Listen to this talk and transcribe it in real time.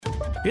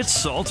It's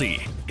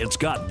salty, it's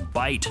got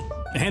bite,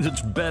 and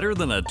it's better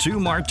than a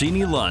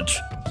 2-martini lunch.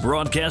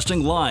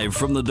 Broadcasting live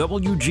from the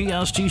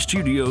WGST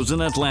studios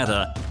in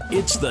Atlanta,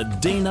 it's the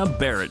Dana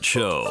Barrett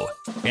Show.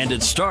 And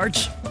it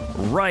starts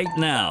right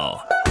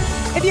now.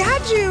 If you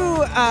had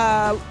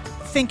to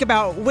think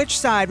about which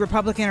side,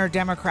 Republican or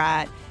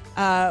Democrat,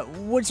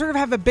 would sort of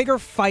have a bigger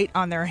fight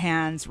on their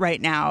hands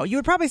right now, you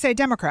would probably say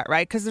Democrat,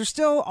 right? Because there's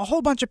still a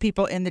whole bunch of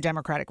people in the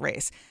Democratic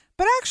race.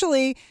 But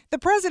actually, the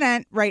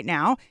president right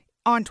now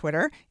on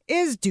Twitter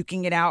is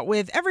duking it out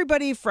with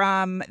everybody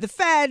from the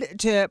Fed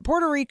to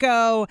Puerto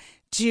Rico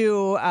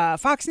to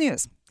Fox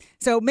News.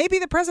 So maybe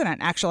the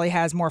president actually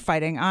has more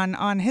fighting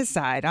on his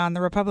side, on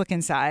the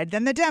Republican side,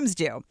 than the Dems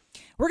do.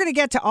 We're going to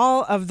get to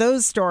all of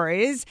those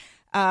stories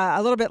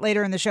a little bit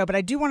later in the show, but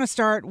I do want to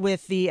start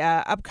with the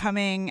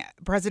upcoming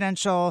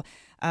presidential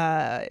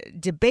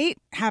debate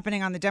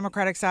happening on the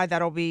Democratic side.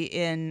 That'll be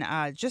in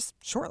just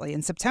shortly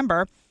in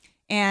September.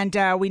 And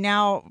we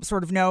now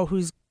sort of know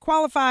who's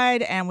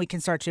qualified, and we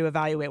can start to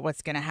evaluate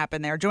what's going to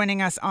happen there.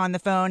 Joining us on the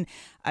phone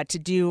to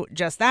do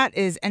just that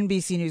is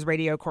NBC News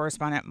radio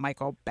correspondent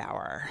Michael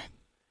Bauer.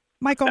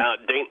 Michael.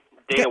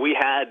 Dana, we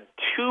had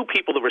two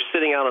people that were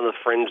sitting out on the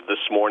fringe this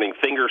morning,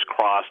 fingers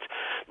crossed,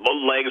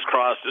 legs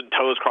crossed,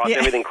 toes crossed,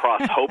 everything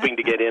crossed, hoping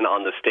to get in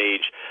on the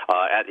stage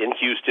in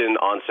Houston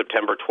on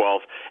September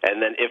 12th. And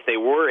then if they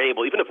were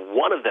able, even if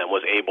one of them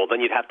was able,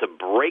 then you'd have to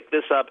break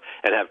this up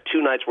and have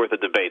 2 nights worth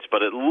of debates.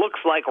 But it looks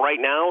like right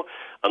now,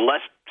 unless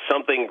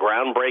something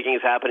groundbreaking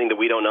is happening that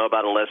we don't know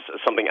about, unless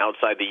something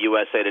outside the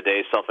USA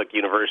Today, Suffolk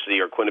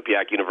University, or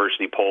Quinnipiac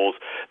University polls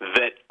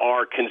that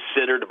are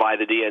considered by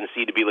the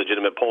DNC to be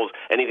legitimate polls,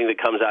 anything that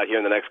comes out here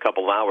in the next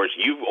couple of hours,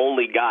 you've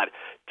only got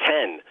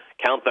 10.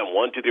 Count them,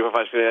 1, 2, 3, 4,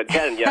 5, 6,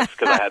 7, 10, yes,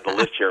 because I had the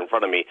list here in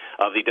front of me,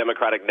 of the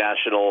Democratic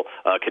national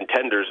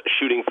contenders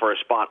shooting for a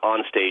spot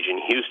on stage in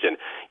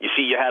Houston. You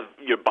see, you have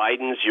your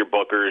Bidens, your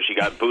Bookers, you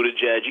got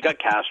Buttigieg, you got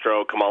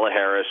Castro, Kamala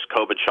Harris,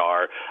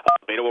 Klobuchar,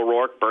 Beto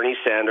O'Rourke, Bernie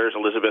Sanders,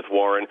 Elizabeth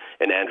Warren,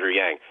 and Andrew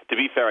Yang. To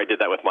be fair, I did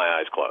that with my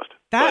eyes closed.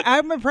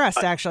 I'm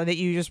impressed, actually, that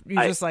you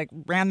just like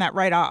ran that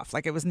right off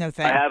like it was no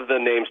thing. I have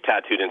the names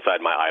tattooed inside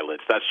my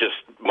eyelids. That's just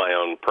my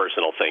own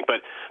personal thing,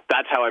 but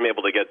that's how I'm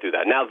able to get through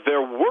that. Now,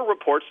 there were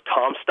reports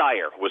Tom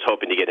Steyer was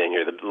hoping to get in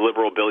here. The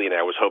liberal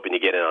billionaire was hoping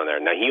to get in on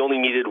there. Now, he only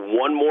needed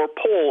one more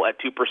poll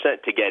at 2%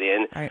 to get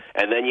in, right.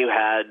 And then you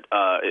had,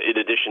 in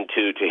addition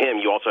to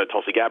him, you also had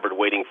Tulsi Gabbard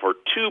waiting for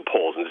 2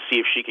 polls and to see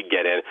if she could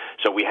get in.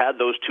 So we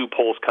had those 2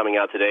 polls coming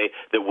out today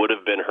that would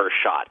have been her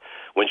shot.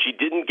 When she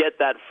didn't get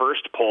that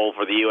first poll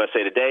for the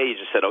USA Today, he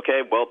just said,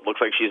 okay, well,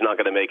 looks like she's not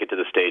going to make it to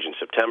the stage in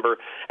September.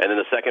 And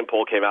then the second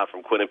poll came out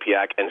from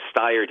Quinnipiac, and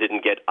Steyer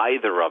didn't get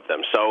either of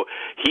them. So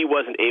he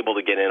wasn't able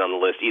to get in on the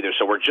list either.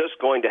 So we're just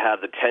going to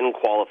have the 10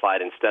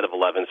 qualified instead of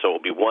 11, so it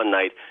will be 1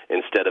 night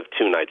instead of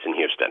 2 nights in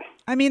Houston.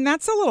 I mean,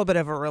 that's a little bit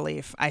of a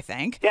relief, I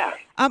think. Yeah.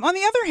 On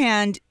the other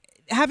hand,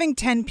 having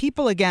 10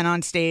 people again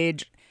on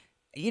stage,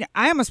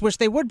 I almost wish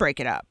they would break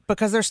it up,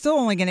 because they're still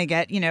only going to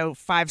get, 5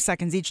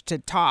 seconds each to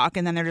talk,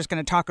 and then they're just going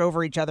to talk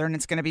over each other, and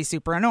it's going to be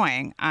super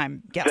annoying,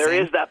 I'm guessing. There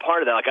is that part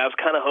of that. Like, I was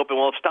kind of hoping,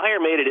 well, if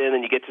Steyer made it in, then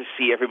you get to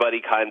see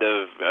everybody kind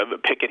of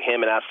pick at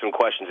him and ask some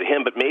questions of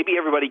him, but maybe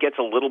everybody gets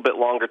a little bit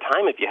longer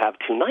time if you have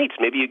 2 nights.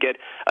 Maybe you get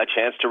a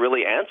chance to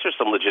really answer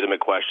some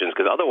legitimate questions,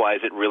 because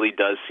otherwise it really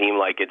does seem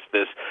like it's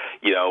this,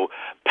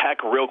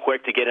 peck real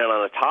quick to get in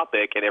on a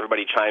topic, and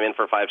everybody chime in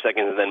for 5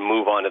 seconds and then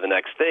move on to the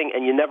next thing,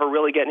 and you never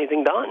really get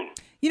anything done.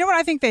 You know what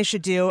I think they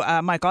should do,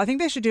 Michael? I think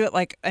they should do it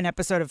like an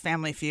episode of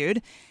Family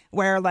Feud,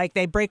 where like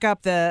they break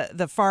up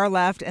the far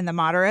left and the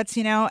moderates,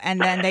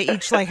 and then they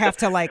each have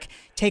to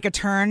take a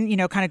turn,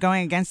 kind of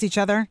going against each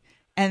other.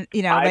 And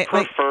I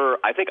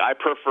think I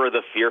prefer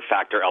the fear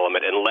factor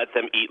element and let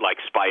them eat like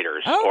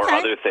spiders or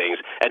other things.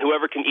 And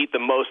whoever can eat the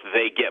most,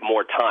 they get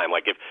more time.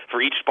 Like if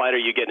for each spider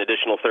you get an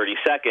additional 30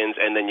 seconds,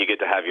 and then you get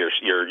to have your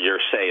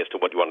say as to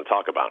what you want to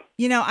talk about.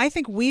 I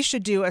think we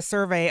should do a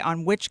survey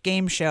on which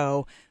game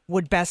show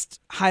would best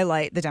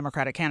highlight the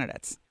Democratic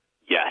candidates.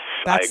 Yes,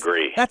 I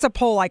agree. That's a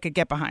poll I could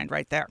get behind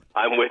right there.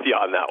 I'm with you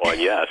on that one,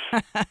 yes.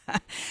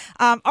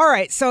 All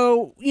right.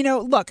 So,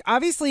 look,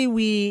 obviously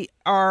we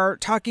are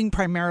talking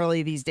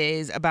primarily these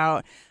days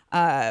about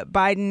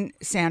Biden,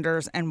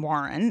 Sanders, and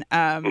Warren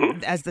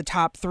as the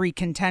top 3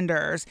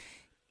 contenders.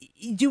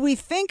 Do we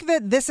think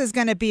that this is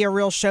going to be a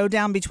real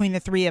showdown between the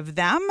 3 of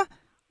them?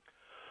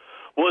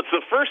 Well, it's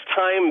the first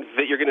time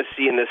that you're going to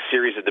see in this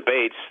series of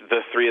debates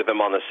the 3 of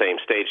them on the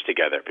same stage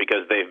together,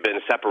 because they've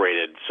been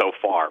separated so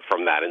far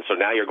from that. And so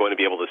now you're going to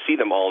be able to see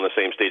them all on the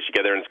same stage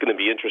together, and it's going to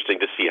be interesting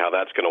to see how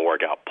that's going to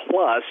work out.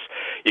 Plus,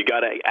 you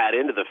got to add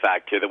into the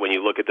fact here that when you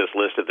look at this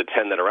list of the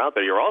 10 that are out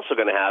there, you're also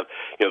going to have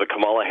the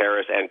Kamala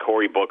Harris and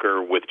Cory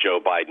Booker with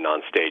Joe Biden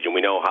on stage. And we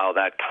know how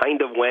that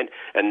kind of went,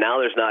 and now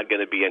there's not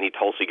going to be any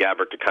Tulsi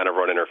Gabbard to kind of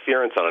run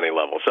interference on any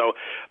level. So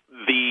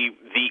the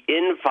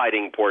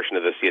infighting portion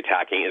of this, the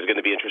attacking, is going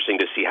to be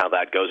interesting to see how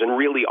that goes, and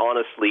really,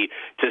 honestly,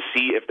 to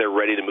see if they're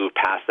ready to move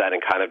past that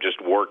and kind of just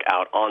work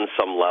out on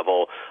some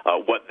level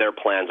what their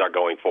plans are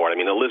going forward. I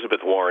mean, Elizabeth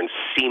Warren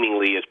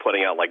seemingly is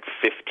putting out like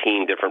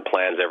 15 different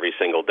plans every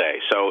single day.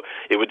 So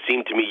it would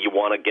seem to me you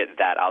want to get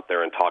that out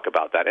there and talk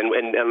about that. And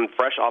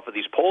fresh off of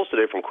these polls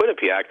today from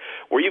Quinnipiac,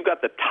 where you've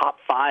got the top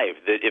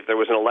 5 that if there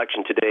was an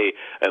election today,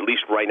 at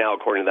least right now,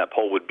 according to that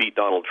poll, would beat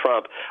Donald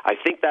Trump, I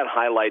think that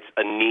highlights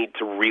a need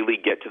to really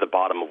get to the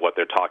bottom of what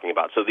they're talking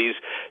about. So these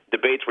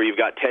debates where you've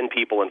got 10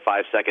 people in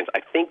 5 seconds,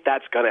 I think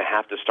that's going to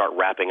have to start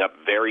wrapping up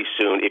very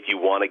soon if you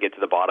want to get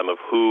to the bottom of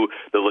who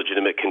the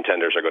legitimate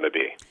contenders are going to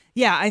be.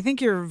 Yeah, I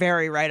think you're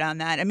very right on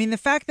that. I mean, the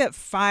fact that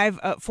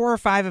 4 or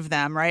 5 of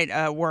them,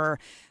 right, were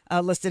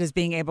listed as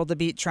being able to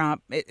beat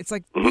Trump, it's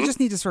like we just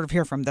need to sort of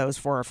hear from those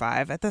 4 or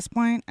 5 at this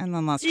point, and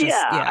then let's just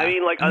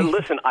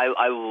listen,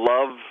 I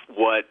love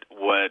what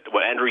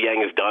Andrew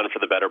Yang has done for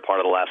the better part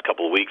of the last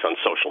couple of weeks on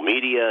social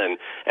media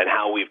and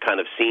how we've kind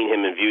of seen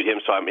him and viewed him.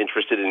 So I'm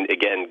interested in,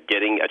 again,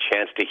 getting a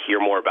chance to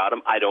hear more about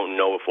him. I don't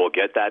know if we'll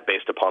get that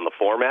based upon the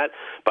format,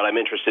 but I'm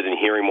interested in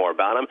hearing more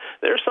about him.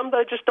 There's some that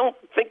I just don't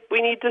think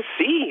we need to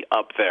see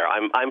up there.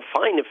 I'm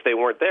fine if they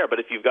weren't there, but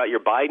if you've got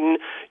your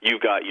Biden,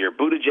 you've got your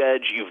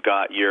Buttigieg, you've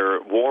got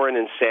your Warren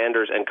and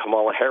Sanders and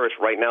Kamala Harris,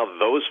 right now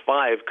those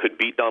 5 could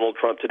beat Donald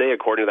Trump today,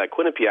 according to that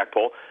Quinnipiac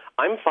poll.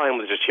 I'm fine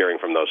with just hearing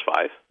from those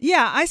 5.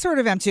 Yeah, I sort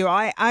of am too.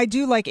 I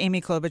do like Amy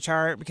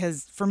Klobuchar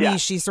because for me,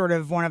 she's sort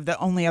of one of the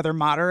only other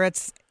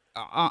moderates,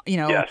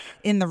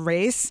 in the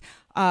race.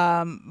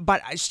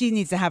 But she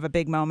needs to have a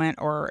big moment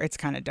or it's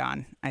kind of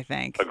done, I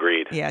think.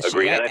 Agreed. Yeah,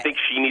 Agreed. And I think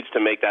she needs to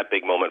make that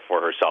big moment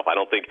for herself. I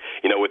don't think,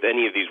 with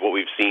any of these, what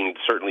we've seen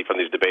certainly from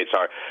these debates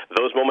are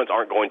those moments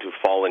aren't going to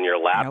fall in your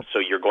lap. Nope. So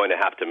you're going to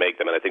have to make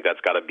them. And I think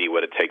that's got to be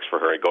what it takes for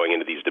her going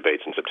into these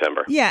debates in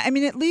September. Yeah. I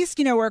mean, at least,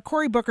 where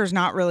Cory Booker's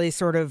not really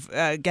sort of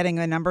getting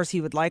the numbers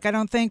he would like, I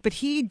don't think, but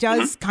he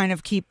does kind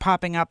of keep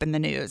popping up in the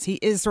news. He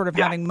is sort of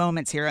having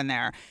moments here and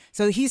there.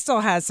 So he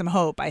still has some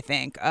hope, I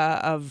think,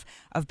 of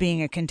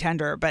being a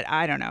contender. But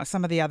I don't know.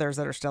 Some of the others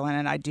that are still in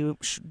it,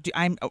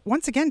 I'm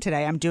once again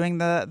today, I'm doing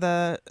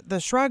the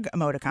shrug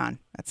emoticon.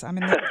 I'm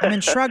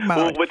in shrug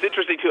mode. Well, what's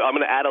interesting too, I'm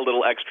going to add a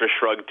little extra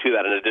shrug to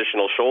that, an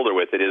additional shoulder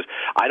with it, is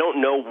I don't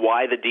know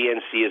why the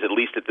DNC is, at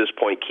least at this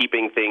point,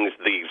 keeping things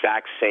the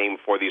exact same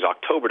for these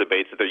October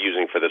debates that they're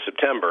using for the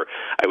September.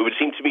 It would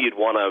seem to me you'd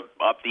want to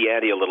up the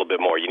ante a little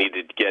bit more. You need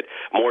to get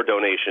more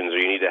donations,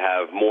 or you need to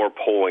have more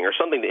polling, or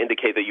something to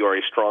indicate that you are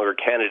a stronger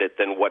candidate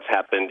than what's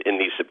happened in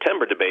these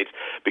September debates,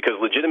 because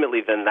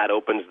legitimately then that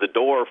opens the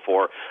door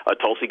for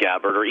Tulsi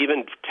Gabbard, or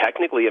even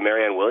technically a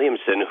Marianne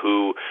Williamson,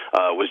 who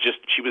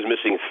she was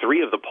missing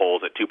 3 of the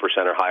polls at 2%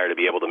 or higher to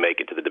be able to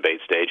make it to the debate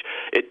stage.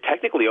 It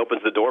technically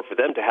opens the door for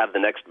them to have the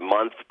next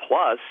month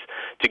plus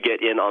to get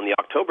in on the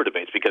October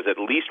debates, because at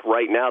least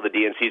right now the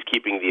DNC is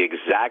keeping the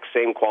exact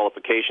same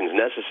qualifications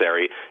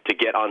necessary to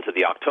get onto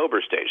the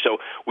October stage. So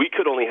we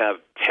could only have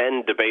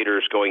 10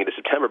 debaters going into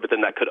September, but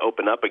then that could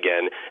open up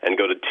again and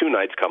go to 2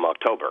 nights come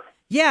October.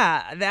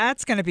 Yeah,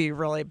 that's going to be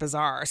really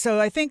bizarre. So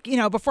I think,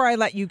 before I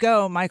let you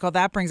go, Michael,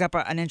 that brings up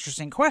an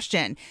interesting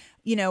question.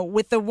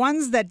 With the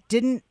ones that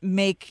didn't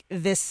make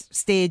this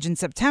stage in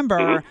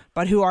September,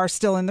 but who are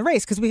still in the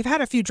race, because we've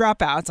had a few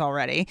dropouts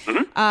already,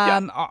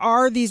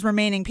 are these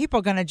remaining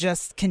people going to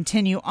just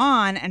continue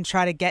on and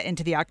try to get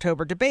into the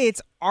October debates?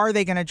 Are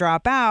they going to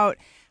drop out?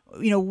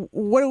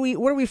 What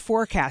are we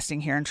forecasting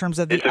here in terms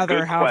of the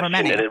other however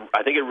many? And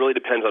I think it really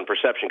depends on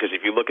perception, because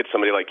if you look at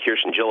somebody like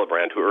Kirsten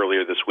Gillibrand, who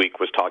earlier this week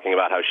was talking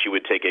about how she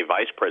would take a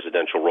vice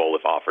presidential role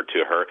if offered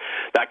to her,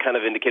 that kind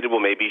of indicated,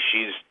 well, maybe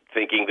she's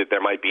thinking that there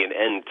might be an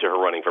end to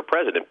her running for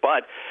president.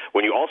 But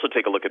when you also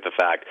take a look at the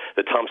fact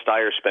that Tom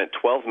Steyer spent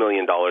 $12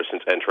 million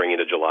since entering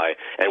into July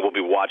and will be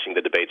watching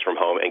the debates from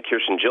home, and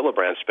Kirsten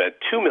Gillibrand spent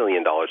 $2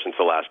 million since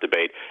the last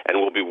debate and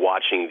will be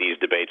watching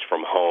these debates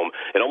from home,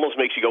 it almost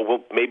makes you go,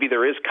 well, maybe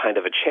there is kind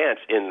of a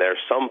chance in there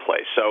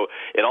someplace. So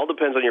it all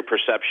depends on your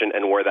perception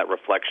and where that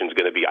reflection is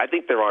going to be. I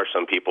think there are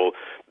some people,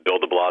 Bill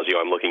de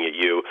Blasio, I'm looking at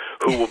you,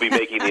 who will be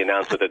making the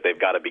announcement that they've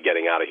got to be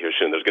getting out of here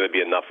soon. There's going to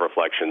be enough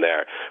reflection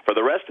there. For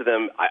the rest of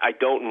them, I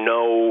don't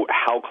know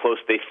how close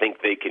they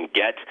think they can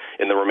get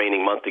in the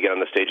remaining month to get on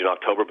the stage in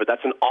October, but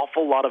that's an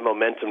awful lot of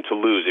momentum to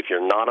lose if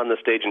you're not on the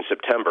stage in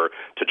September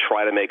to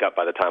try to make up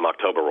by the time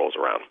October rolls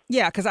around.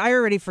 Yeah, because I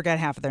already forget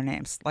half of their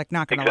names,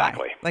 not going to lie.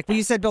 Like when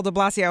you said Bill de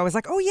Blasio, I was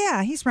like, oh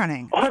yeah, he's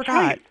running. Oh, that's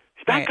right.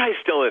 That guy's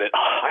still in it.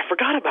 Oh, I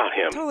forgot about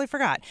him. Totally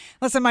forgot.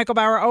 Listen, Michael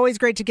Bauer, always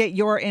great to get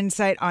your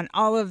insight on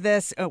all of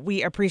this.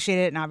 We appreciate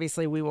it, and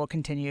obviously we will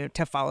continue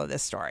to follow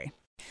this story.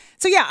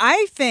 So yeah,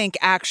 I think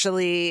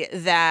actually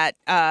that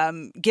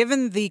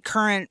given the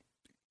current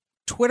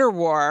Twitter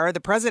war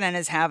the president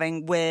is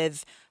having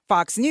with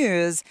Fox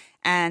News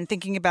and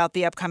thinking about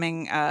the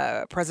upcoming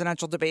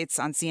presidential debates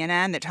on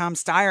CNN that Tom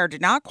Steyer did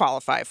not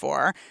qualify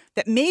for,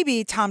 that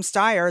maybe Tom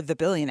Steyer, the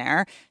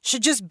billionaire,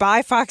 should just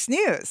buy Fox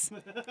News.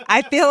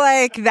 I feel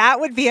like that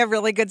would be a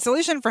really good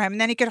solution for him.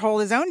 And then he could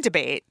hold his own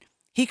debate.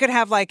 He could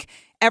have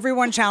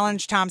everyone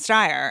challenge Tom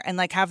Steyer and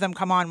have them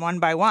come on one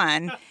by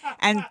one.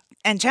 And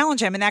and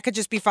challenge him. And that could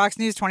just be Fox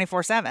News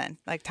 24/7,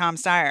 like Tom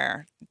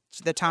Steyer,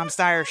 the Tom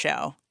Steyer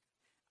show.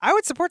 I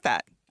would support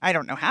that. I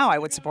don't know how I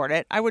would support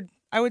it. I would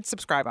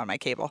subscribe on my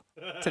cable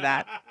to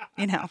that,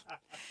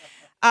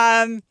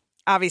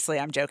 Obviously,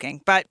 I'm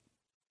joking, but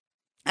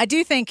I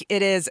do think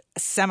it is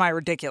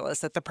semi-ridiculous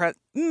that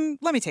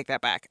let me take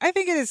that back. I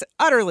think it is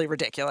utterly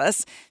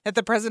ridiculous that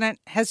the president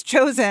has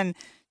chosen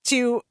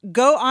to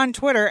go on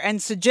Twitter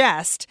and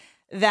suggest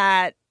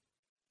that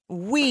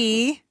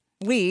him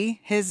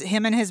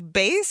and his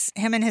base,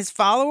 him and his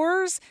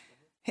followers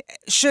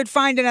should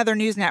find another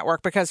news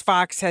network because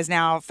Fox has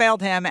now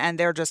failed him and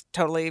they're just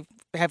totally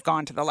have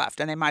gone to the left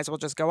and they might as well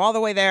just go all the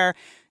way there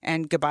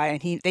and goodbye.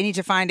 And they need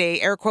to find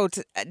a, air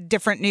quotes,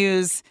 different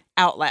news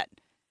outlet.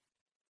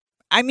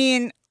 I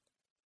mean,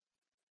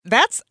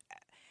 that's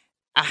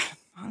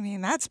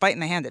biting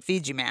the hand that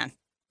feeds you, man.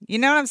 You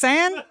know what I'm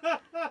saying?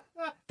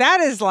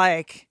 That is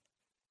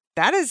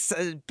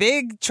a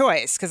big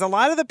choice because a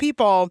lot of the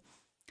people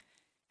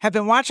have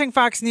been watching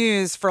Fox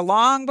News for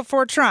long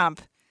before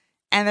Trump,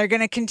 and they're going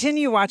to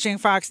continue watching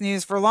Fox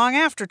News for long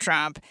after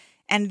Trump.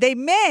 And they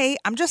may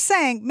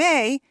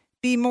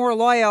be more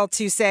loyal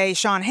to, say,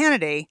 Sean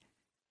Hannity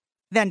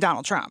than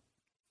Donald Trump.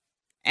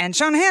 And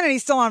Sean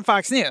Hannity's still on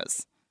Fox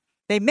News.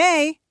 They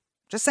may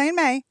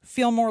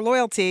feel more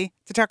loyalty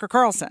to Tucker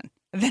Carlson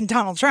than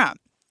Donald Trump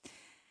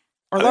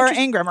or Laura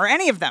Ingraham or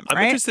any of them, right?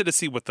 I'm interested to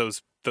see what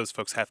those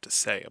folks have to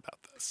say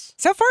about this.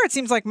 So far, it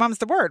seems like mum's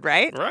the word,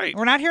 right? Right.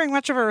 We're not hearing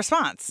much of a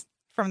response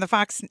from the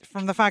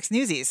Fox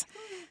Newsies.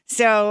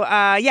 So,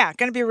 going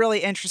to be really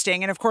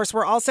interesting. And of course,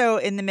 we're also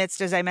in the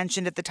midst, as I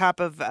mentioned at the top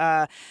of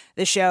the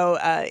show,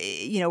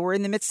 we're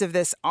in the midst of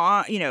this,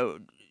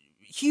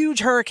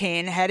 huge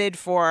hurricane headed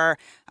for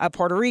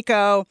Puerto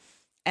Rico.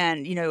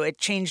 And, it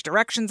changed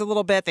directions a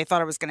little bit. They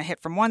thought it was going to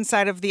hit from one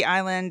side of the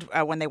island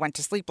when they went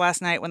to sleep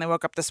last night. When they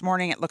woke up this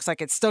morning, it looks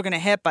like it's still going to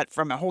hit, but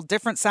from a whole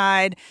different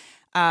side.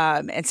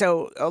 And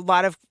so a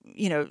lot of,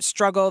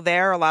 struggle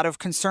there, a lot of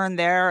concern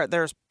there.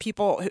 There's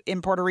people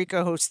in Puerto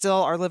Rico who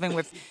still are living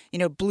with,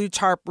 blue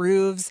tarp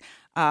roofs,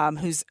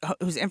 whose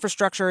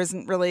infrastructure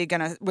isn't really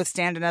going to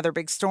withstand another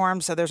big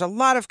storm. So there's a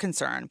lot of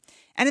concern.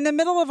 And in the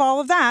middle of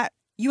all of that,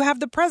 you have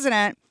the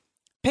president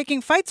picking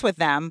fights with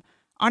them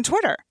on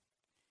Twitter.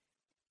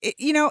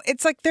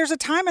 It's like there's a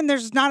time and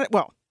there's not.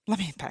 Well, let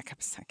me back up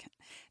a second.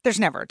 There's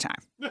never a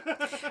time.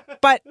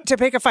 But to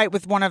pick a fight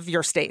with one of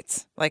your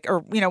states,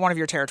 one of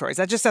your territories,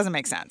 that just doesn't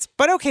make sense.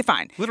 But okay,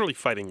 fine. Literally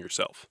fighting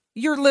yourself.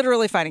 You're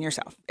literally fighting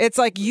yourself. It's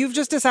like you've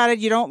just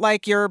decided you don't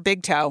like your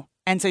big toe,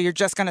 and so you're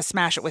just going to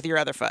smash it with your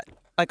other foot,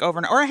 like over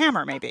and or a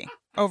hammer maybe,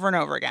 over and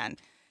over again.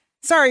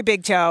 Sorry,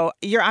 big toe.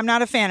 I'm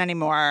not a fan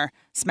anymore.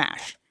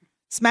 Smash,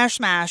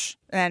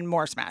 and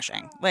more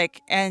smashing.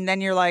 And then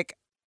you're like,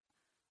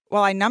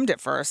 well, I numbed it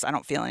first. I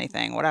don't feel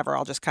anything. Whatever.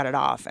 I'll just cut it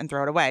off and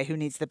throw it away. Who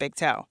needs the big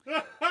toe?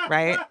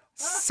 Right?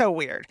 So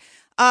weird.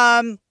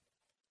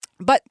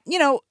 But,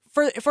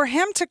 for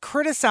him to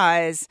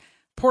criticize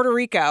Puerto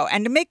Rico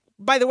and to make,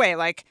 by the way,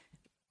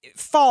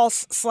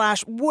 false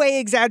 / way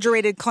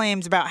exaggerated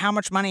claims about how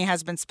much money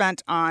has been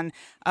spent on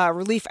a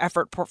relief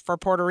effort for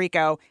Puerto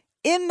Rico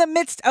in the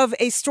midst of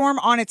a storm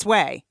on its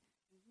way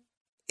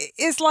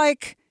is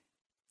like,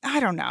 I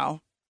don't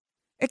know.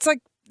 It's like,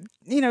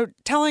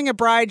 telling a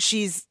bride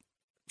she's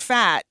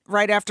fat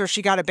right after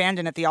she got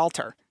abandoned at the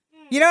altar.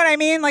 You know what I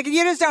mean?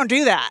 You just don't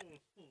do that.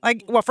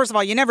 Well, first of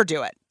all, you never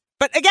do it.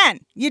 But again,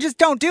 you just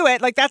don't do it.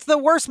 That's the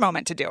worst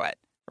moment to do it,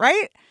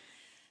 right?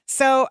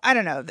 So, I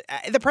don't know.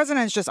 The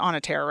president is just on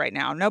a tear right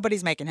now.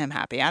 Nobody's making him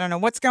happy. I don't know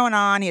what's going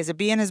on. He has a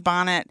bee in his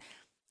bonnet.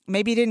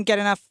 Maybe he didn't get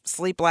enough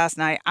sleep last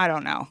night. I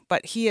don't know.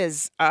 But he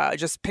is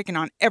just picking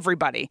on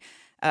everybody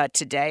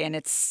today. And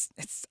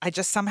I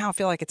just somehow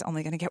feel like it's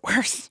only going to get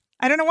worse.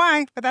 I don't know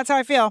why, but that's how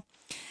I feel.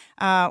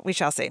 We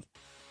shall see.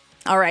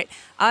 All right.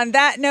 On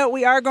that note,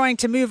 we are going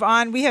to move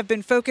on. We have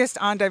been focused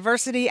on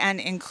diversity and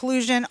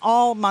inclusion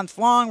all month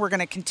long. We're going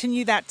to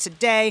continue that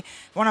today.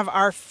 One of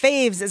our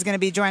faves is going to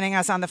be joining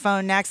us on the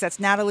phone next. That's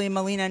Natalie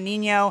Molina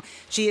Nino.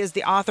 She is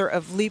the author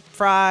of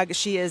Leapfrog.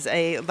 She is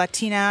a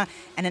Latina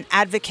and an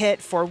advocate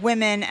for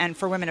women and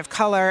for women of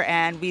color,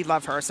 and we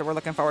love her. So we're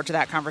looking forward to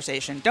that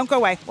conversation. Don't go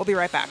away. We'll be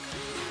right back.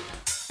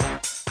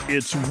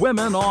 It's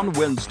Women on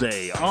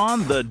Wednesday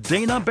on The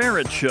Dana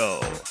Barrett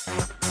Show.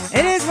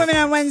 It is Women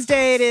on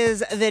Wednesday. It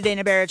is The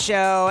Dana Barrett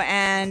Show.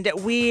 And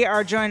we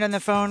are joined on the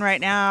phone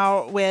right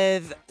now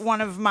with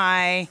one of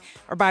my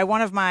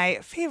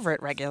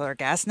favorite regular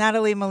guests,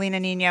 Natalie Molina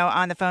Nino,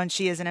 on the phone.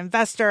 She is an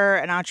investor,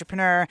 an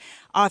entrepreneur,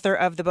 author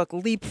of the book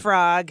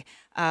Leapfrog,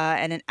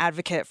 and an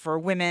advocate for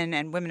women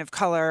and women of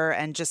color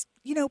and just,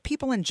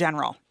 people in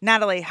general.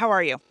 Natalie, how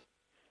are you?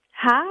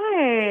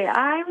 Hi,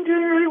 I'm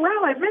doing really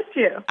well. I've missed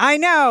you. I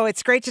know.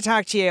 It's great to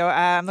talk to you.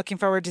 I'm looking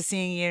forward to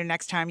seeing you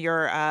next time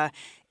you're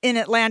in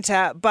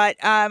Atlanta. But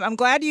I'm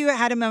glad you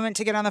had a moment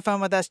to get on the phone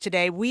with us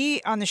today.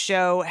 We on the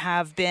show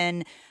have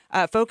been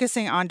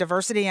focusing on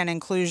diversity and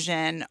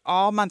inclusion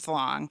all month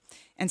long.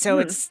 And so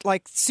it's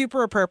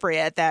super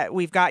appropriate that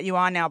we've got you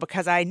on now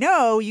because I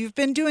know you've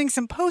been doing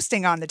some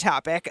posting on the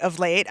topic of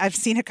late. I've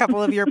seen a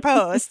couple of your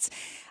posts.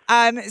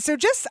 So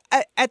just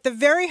at the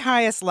very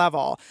highest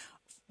level,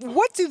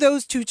 what do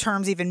those two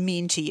terms even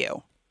mean to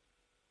you?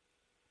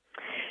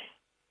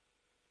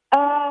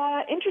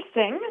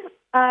 Interesting.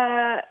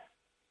 I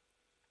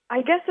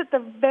guess at the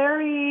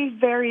very,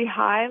 very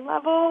high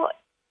level,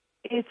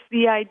 it's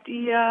the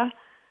idea.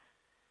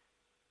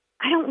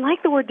 I don't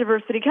like the word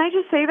diversity. Can I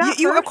just say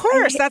that? Of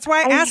course. That's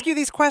why I ask you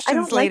these questions, I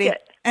don't lady.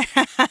 Like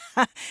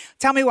it.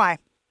 Tell me why.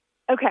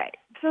 Okay.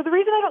 So the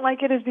reason I don't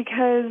like it is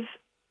because,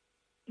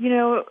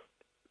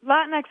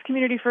 Latinx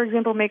community, for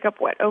example, make up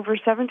over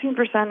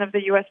 17% of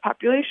the U.S.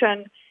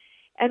 population.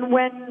 And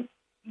when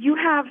you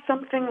have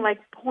something like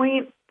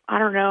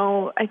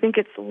I think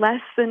it's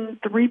less than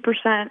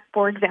 3%,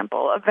 for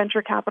example, of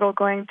venture capital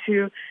going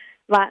to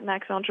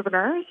Latinx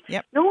entrepreneurs.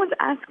 Yep. No one's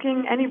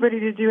asking anybody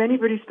to do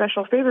anybody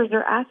special favors.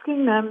 They're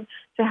asking them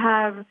to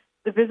have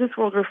the business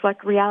world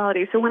reflect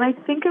reality. So when I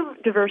think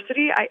of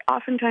diversity, I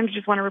oftentimes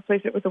just want to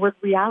replace it with the word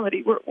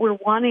reality. We're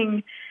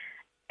wanting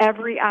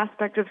every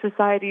aspect of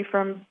society,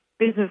 from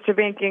business to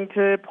banking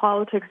to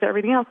politics to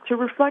everything else, to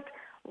reflect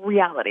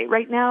reality.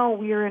 Right now,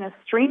 we are in a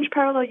strange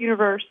parallel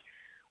universe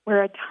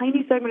where a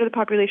tiny segment of the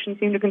population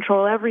seem to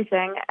control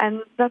everything,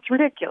 and that's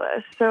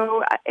ridiculous.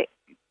 So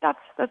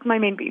that's my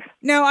main beef.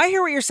 No, I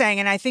hear what you're saying,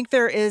 and I think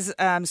there is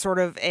sort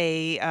of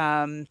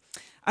a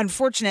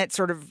unfortunate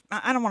sort of,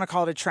 I don't want to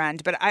call it a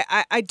trend, but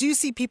I do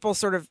see people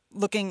sort of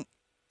looking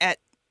at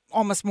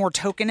almost more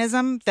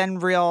tokenism than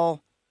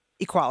real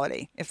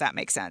equality, if that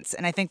makes sense.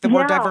 And I think the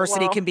word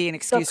diversity can be an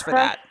excuse for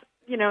that.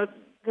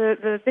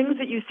 The things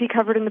that you see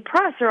covered in the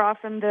press are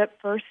often the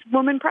first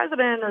woman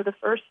president or the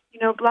first,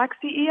 black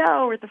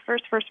CEO or the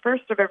first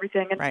of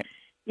everything. And, right.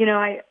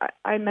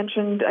 I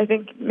mentioned, I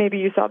think maybe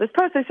you saw this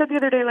post. I said the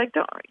other day,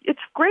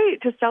 it's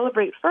great to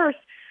celebrate first,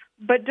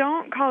 but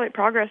don't call it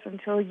progress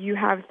until you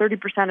have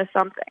 30% of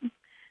something.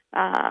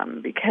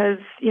 Because,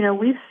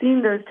 we've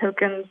seen those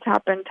tokens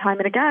happen time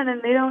and again,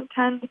 and they don't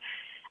tend,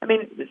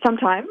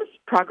 sometimes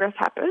progress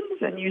happens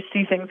and you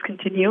see things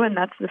continue, and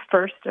that's the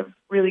first of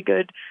really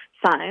good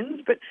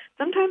signs. But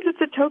sometimes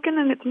it's a token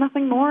and it's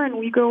nothing more, and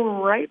we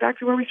go right back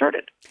to where we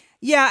started.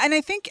 Yeah, and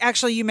I think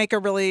actually you make a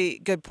really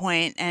good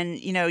point, and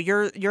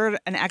you're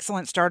an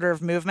excellent starter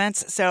of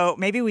movements. So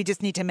maybe we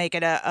just need to make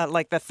it a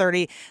like the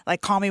 30,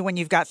 like call me when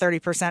you've got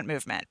 30%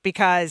 movement,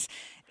 because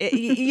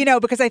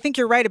because I think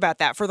you're right about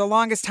that. For the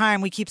longest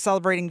time, we keep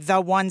celebrating the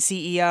one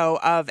CEO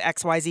of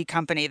XYZ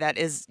company that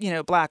is,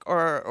 black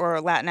or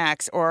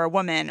Latinx or a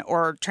woman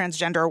or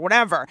transgender or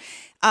whatever.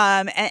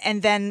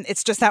 And then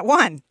it's just that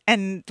one.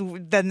 And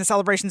then the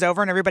celebration's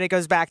over and everybody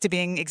goes back to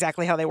being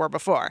exactly how they were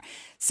before.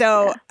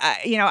 So,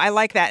 I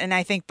like that. And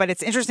I think, but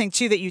it's interesting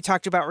too that you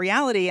talked about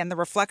reality and the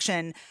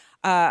reflection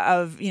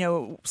of,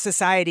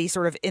 society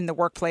sort of in the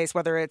workplace,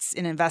 whether it's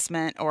in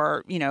investment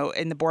or,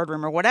 in the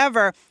boardroom or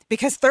whatever,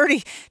 because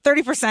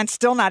 30%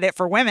 still not it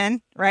for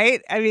women,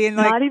 right?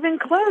 Not even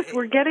close.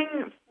 We're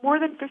getting more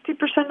than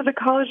 50% of the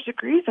college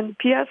degrees, and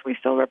P.S., we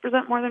still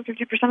represent more than 50%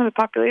 of the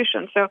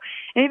population. So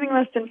anything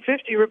less than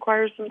 50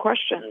 requires some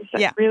questions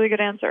and really good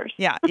answers.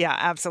 Yeah,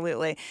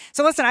 absolutely.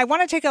 So listen, I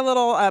want to take a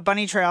little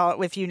bunny trail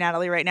with you,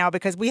 Natalie, right now,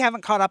 because we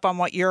haven't caught up on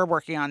what you're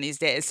working on these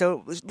days.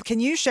 So can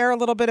you share a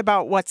little bit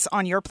about what's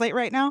on your plate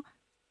right now?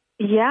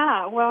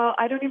 Yeah, well,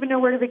 I don't even know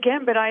where to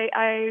begin, but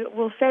I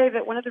will say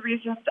that one of the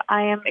reasons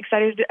I am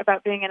excited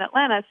about being in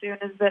Atlanta soon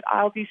is that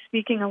I'll be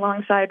speaking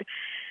alongside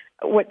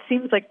what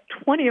seems like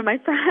 20 of my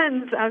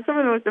friends, some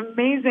of the most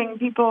amazing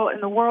people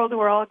in the world who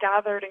are all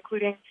gathered,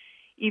 including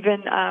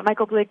even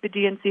Michael Blake, the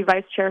DNC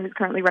vice chair who's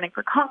currently running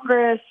for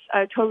Congress,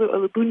 Tolu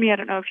Olubunmi, I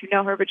don't know if you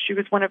know her, but she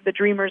was one of the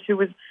dreamers who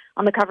was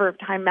on the cover of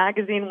Time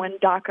magazine when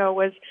DACA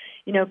was,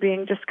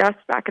 being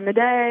discussed back in the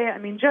day.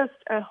 Just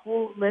a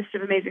whole list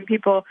of amazing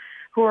people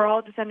who are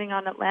all descending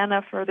on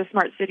Atlanta for the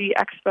Smart City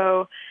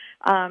Expo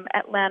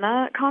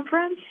Atlanta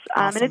conference.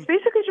 Awesome. And it's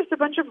basically just a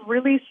bunch of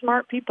really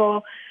smart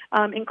people,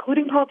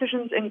 including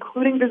politicians,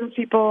 including business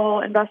people,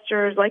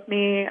 investors like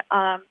me,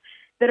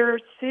 that are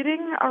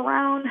sitting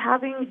around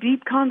having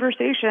deep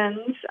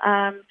conversations,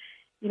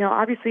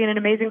 obviously in an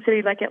amazing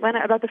city like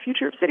Atlanta, about the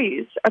future of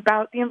cities,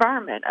 about the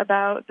environment,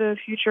 about the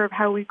future of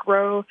how we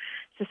grow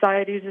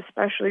societies,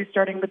 especially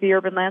starting with the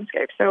urban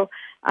landscape. So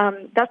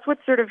that's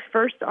what's sort of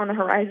first on the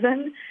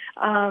horizon.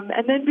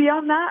 And then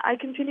beyond that, I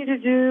continue to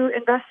do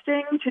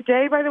investing.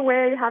 Today, by the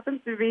way,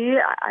 happens to be,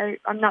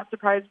 I'm not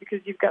surprised because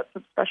you've got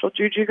some special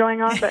juju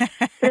going on, but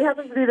it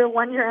happens to be the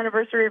 1-year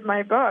anniversary of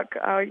my book.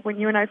 When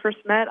you and I first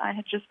met, I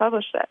had just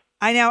published it.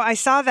 I know. I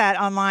saw that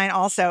online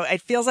also.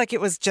 It feels like it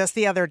was just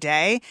the other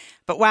day,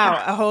 but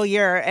wow, a whole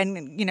year.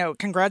 And,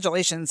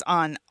 congratulations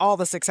on all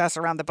the success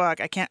around the book.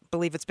 I can't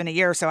believe it's been a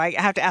year. So I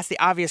have to ask the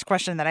obvious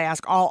question that I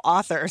ask all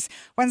authors.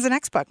 When's the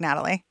next book,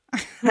 Natalie?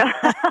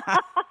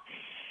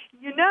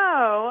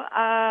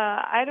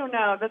 I don't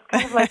know. That's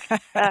kind of like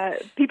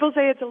people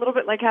say it's a little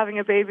bit like having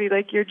a baby.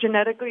 Like you're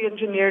genetically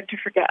engineered to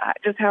forget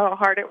just how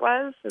hard it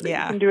was so that you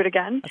can do it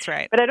again. That's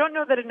right. But I don't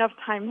know that enough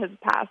time has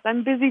passed.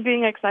 I'm busy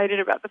being excited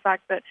about the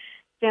fact that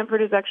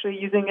Stanford is actually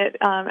using it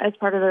as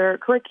part of their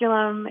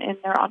curriculum in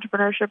their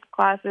entrepreneurship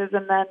classes.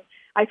 And then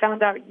I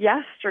found out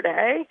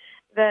yesterday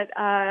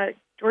that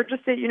Georgia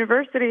State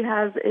University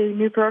has a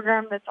new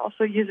program that's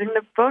also using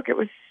the book. It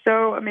was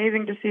so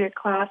amazing to see a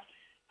class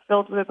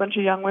filled with a bunch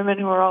of young women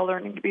who are all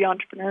learning to be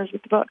entrepreneurs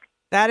with the book.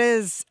 That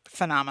is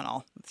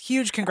phenomenal.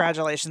 Huge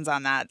congratulations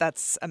on that.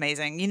 That's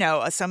amazing. You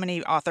know, so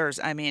many authors,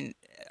 I mean,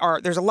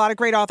 there's a lot of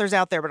great authors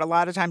out there, but a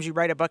lot of times you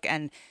write a book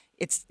and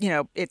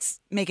it's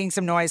making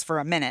some noise for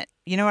a minute.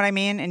 You know what I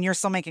mean? And you're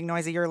still making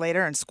noise a year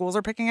later and schools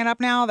are picking it up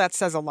now. That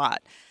says a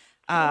lot.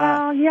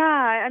 Well, yeah.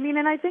 I mean,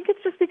 and I think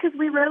it's just because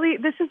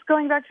this is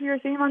going back to your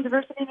theme on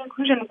diversity and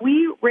inclusion.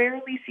 We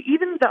rarely see,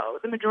 even though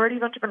the majority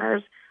of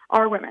entrepreneurs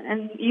are women,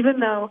 and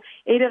even though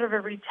 8 out of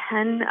every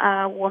 10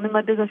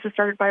 woman-led businesses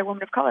started by a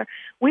woman of color,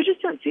 we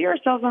just don't see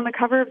ourselves on the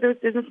cover of those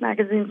business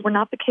magazines. We're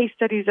not the case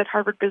studies at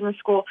Harvard Business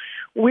School.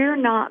 We're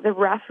not the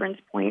reference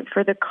point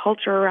for the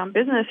culture around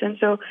business. And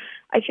so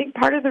I think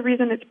part of the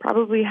reason it's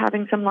probably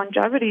having some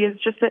longevity is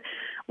just that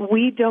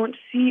we don't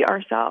see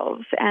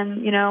ourselves.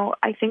 And,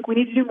 I think we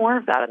need to do more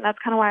of that. And that's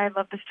kind of why I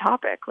love this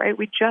topic, right?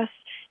 We just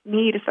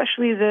need,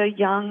 especially the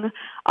young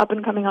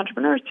up-and-coming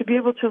entrepreneurs, to be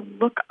able to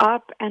look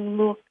up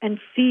and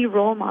see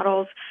role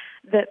models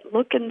that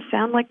look and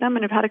sound like them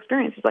and have had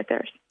experiences like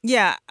theirs.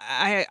 Yeah,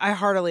 I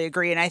heartily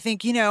agree. And I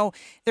think,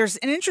 there's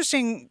an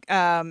interesting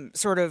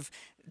sort of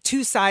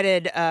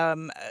two-sided,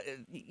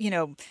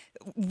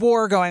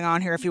 war going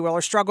on here, if you will,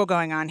 or struggle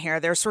going on here.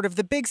 There's sort of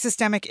the big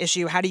systemic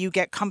issue. How do you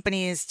get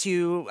companies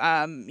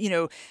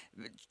to,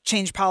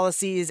 change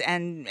policies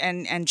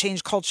and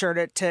change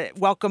culture to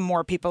welcome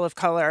more people of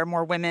color,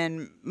 more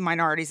women,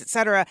 minorities, et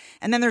cetera?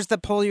 And then there's the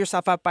pull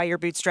yourself up by your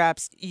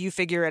bootstraps, you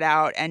figure it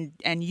out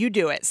and you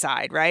do it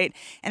side, right?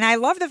 And I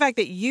love the fact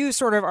that you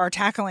sort of are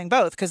tackling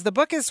both, because the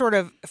book is sort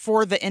of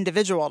for the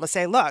individual to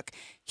say, look,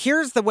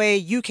 here's the way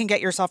you can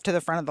get yourself to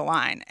the front of the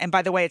line. And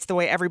by the way, it's the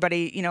way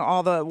everybody,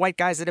 all the white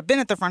guys that have been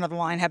at the front of the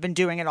line have been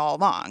doing it all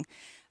along.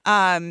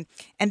 And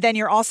then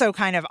you're also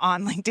kind of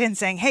on LinkedIn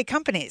saying, hey,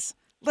 companies,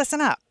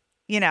 listen up.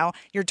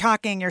 You're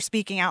talking, you're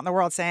speaking out in the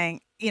world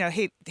saying,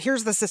 hey,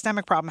 here's the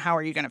systemic problem. How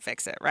are you going to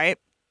fix it, right?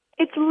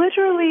 It's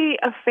literally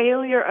a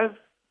failure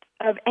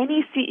of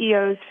any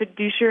CEO's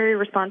fiduciary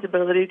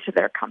responsibility to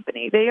their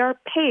company. They are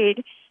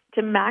paid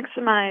to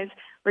maximize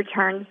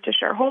returns to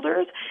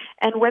shareholders.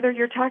 And whether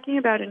you're talking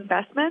about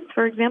investments,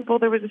 for example,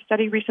 there was a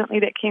study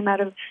recently that came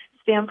out of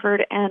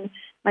Stanford and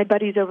my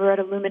buddies over at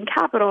Illumin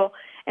Capital,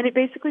 and it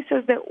basically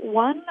says that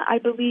I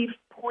believe,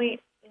 0.9,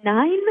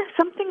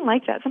 something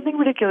like that, something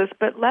ridiculous,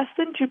 but less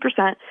than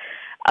 2%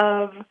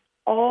 of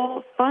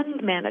all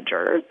fund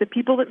managers, the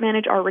people that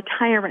manage our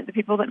retirement, the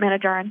people that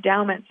manage our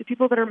endowments, the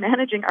people that are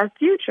managing our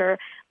future,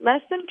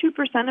 less than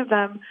 2% of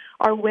them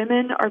are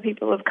women or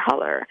people of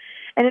color.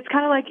 And it's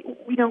kind of like,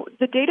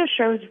 the data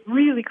shows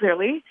really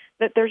clearly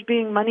that there's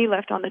being money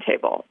left on the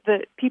table.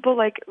 That people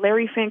like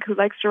Larry Fink, who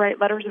likes to write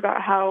letters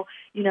about how,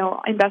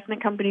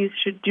 investment companies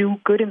should do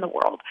good in the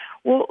world.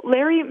 Well,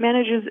 Larry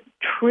manages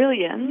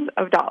trillions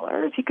of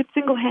dollars. He could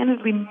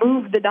single-handedly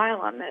move the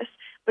dial on this.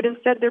 But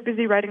instead, they're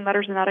busy writing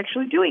letters and not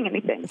actually doing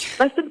anything.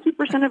 Less than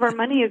 2% of our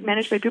money is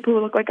managed by people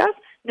who look like us?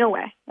 No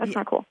way. That's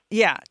not cool.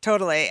 Yeah,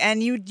 totally.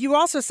 And you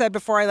also said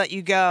before I let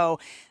you go,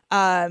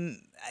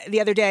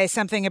 the other day,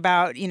 something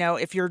about,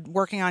 if you're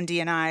working on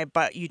D&I,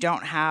 but you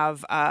don't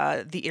have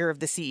the ear of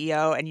the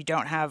CEO and you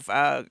don't have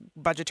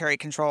budgetary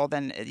control,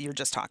 then you're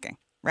just talking,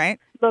 right?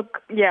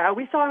 Look, yeah,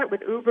 we saw it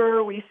with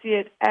Uber. We see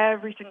it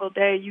every single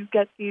day. You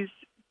get these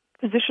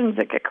positions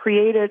that get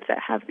created that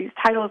have these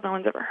titles no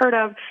one's ever heard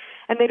of,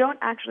 and they don't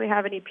actually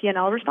have any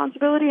P&L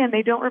responsibility, and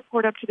they don't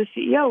report up to the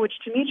CEO, which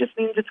to me just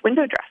means it's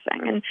window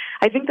dressing. And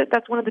I think that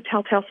that's one of the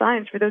telltale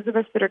signs for those of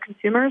us that are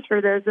consumers, for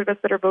those of us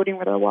that are voting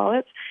with our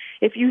wallets.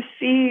 If you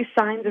see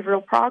signs of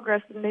real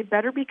progress, then they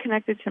better be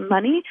connected to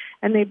money,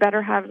 and they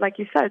better have, like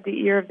you said, the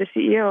ear of the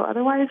CEO.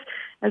 Otherwise,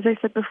 as I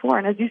said before,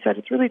 and as you said,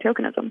 it's really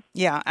tokenism.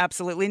 Yeah,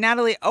 absolutely.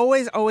 Natalie,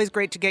 always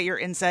great to get your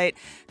insight.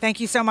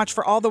 Thank you so much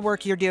for all the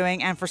work you're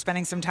doing and for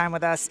spending some time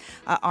with us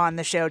on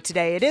the show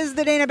today. It is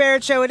the Dana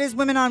Barrett Show. It is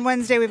Women on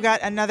Wednesday. We've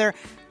got another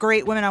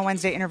great Women on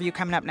Wednesday interview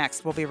coming up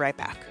next. We'll be right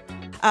back.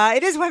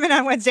 It is Women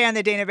on Wednesday on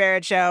the Dana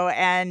Barrett Show,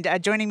 and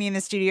joining me in the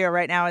studio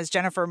right now is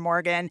Jennifer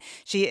Morgan.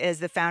 She is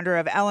the founder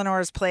of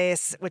Eleanor's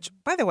Place, which,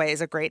 by the way,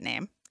 is a great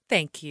name.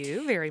 Thank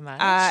you very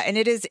much. And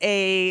it is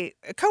a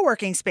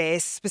co-working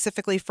space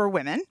specifically for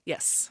women.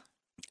 Yes.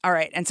 All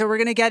right. And so we're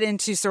going to get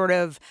into sort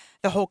of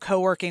the whole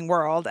co-working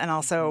world and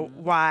also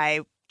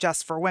why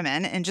just for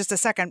women in just a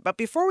second. But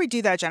before we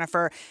do that,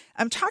 Jennifer,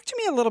 talk to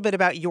me a little bit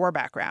about your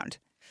background.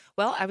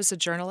 Well, I was a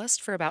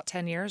journalist for about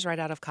 10 years right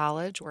out of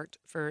college, worked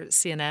for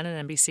CNN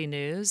and NBC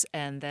News,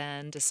 and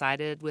then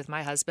decided with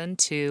my husband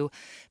to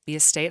be a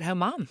stay-at-home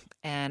mom.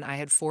 And I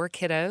had 4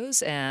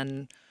 kiddos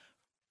and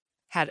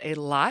had a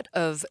lot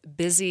of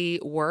busy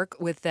work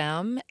with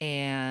them,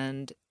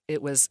 and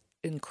it was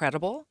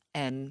incredible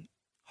and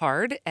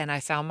hard. And I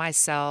found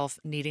myself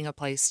needing a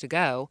place to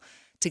go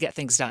to get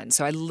things done.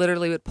 So I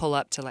literally would pull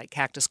up to like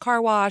Cactus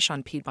Car Wash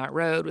on Piedmont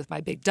Road with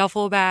my big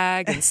duffel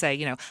bag and say,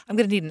 I'm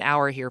going to need an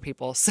hour here,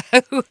 people. So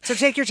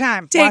take your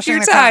time. Take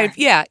your time. Car.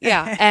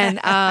 Yeah.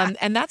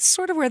 And that's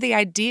sort of where the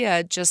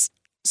idea just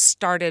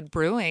started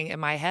brewing in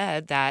my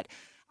head, that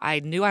I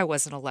knew I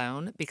wasn't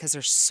alone because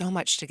there's so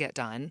much to get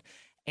done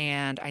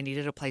and I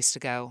needed a place to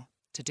go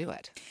to do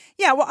it.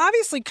 Yeah, well,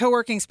 obviously,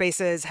 co-working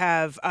spaces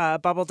have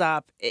bubbled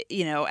up,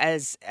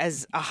 as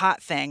a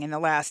hot thing in the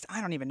last, I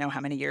don't even know how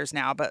many years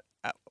now, but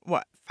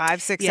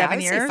 5, 6,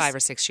 7 years? Say 5 or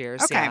 6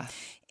 years. Okay. Yeah.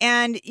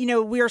 And,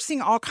 we are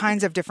seeing all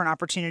kinds of different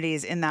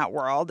opportunities in that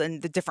world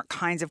and the different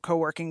kinds of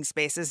co-working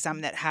spaces,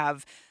 some that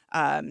have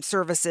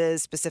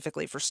services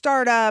specifically for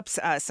startups,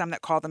 some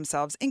that call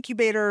themselves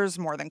incubators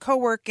more than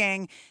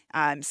co-working,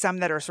 some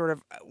that are sort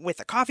of with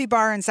a coffee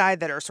bar inside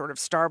that are sort of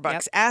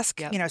Starbucks-esque,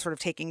 sort of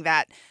taking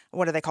that,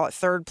 what do they call it,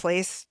 third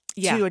place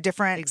to a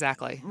different...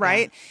 Exactly.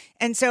 Right?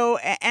 Yeah. And so,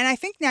 and I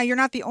think now you're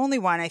not the only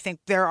one. I think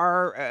there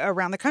are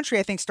around the country,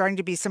 I think, starting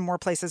to be some more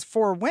places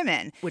for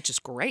women. Which is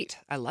great.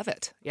 I love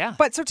it. Yeah.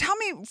 But so tell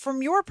me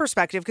from your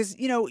perspective, because,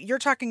 you're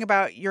talking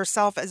about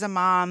yourself as a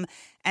mom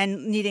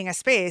and needing a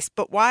space,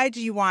 but why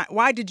did you want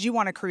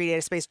to create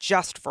a space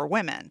just for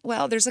women?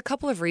 Well, there's a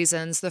couple of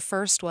reasons. The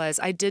first was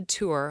I did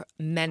tour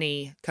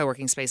many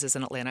co-working spaces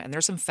in Atlanta, and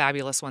there's some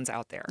fabulous ones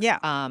out there. Yeah.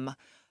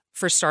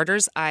 For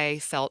starters, I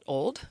felt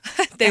old.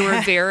 They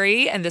were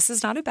very, and this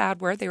is not a bad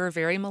word, they were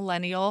very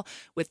millennial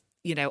with,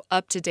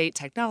 up-to-date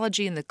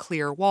technology and the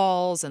clear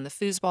walls and the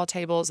foosball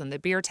tables and the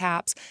beer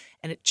taps,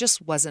 and it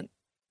just wasn't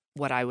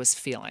what I was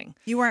feeling.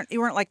 You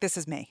weren't like, this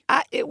is me.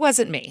 It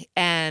wasn't me.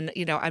 And,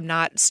 I'm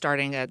not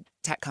starting a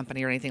tech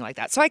company or anything like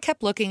that. So I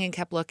kept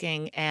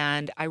looking,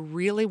 and I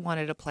really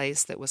wanted a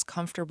place that was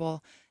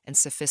comfortable and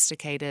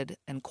sophisticated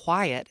and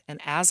quiet. And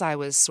as I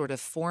was sort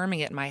of forming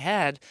it in my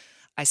head,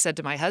 I said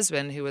to my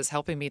husband, who was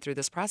helping me through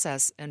this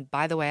process, and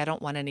by the way, I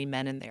don't want any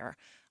men in there.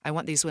 I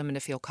want these women to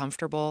feel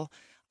comfortable.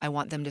 I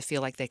want them to feel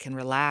like they can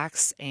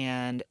relax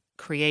and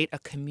create a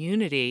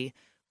community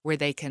where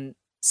they can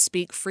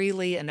speak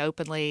freely and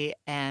openly,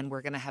 and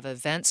we're going to have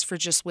events for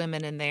just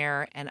women in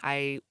there, and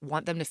I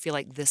want them to feel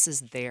like this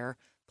is their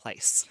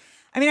place.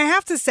 I mean, I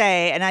have to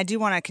say, and I do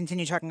want to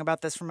continue talking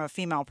about this from a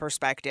female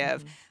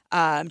perspective,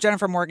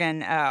 Jennifer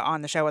Morgan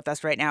on the show with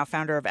us right now,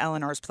 founder of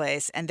Eleanor's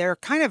Place, and they're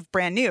kind of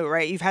brand new,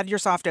 right? You've had your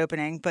soft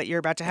opening, but you're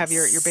about to have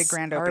your big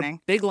grand opening.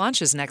 Our big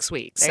launch is next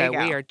week, so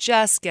we are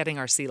just getting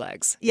our sea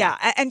legs. Yeah,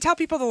 and tell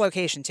people the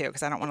location too,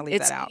 because I don't want to leave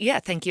that out. Yeah,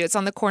 thank you. It's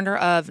on the corner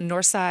of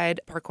Northside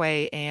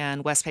Parkway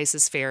and West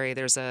Paces Ferry.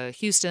 There's a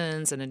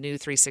Houston's and a new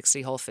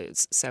 360 Whole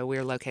Foods, so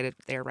we're located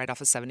there right off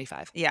of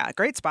 75. Yeah,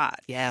 great spot.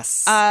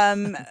 Yes.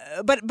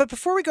 But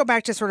before we go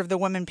back to sort of the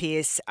women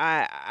piece,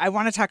 I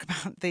want to talk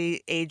about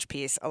the age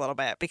piece a little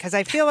bit, because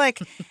I feel like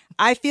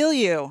I feel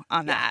you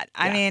on that.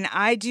 I mean,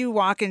 I do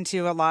walk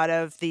into a lot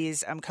of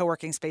these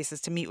co-working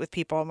spaces to meet with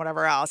people and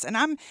whatever else, and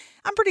I'm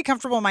pretty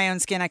comfortable in my own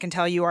skin. I can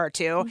tell you are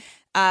too.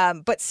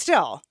 But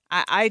still,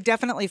 I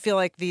definitely feel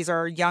like these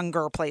are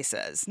younger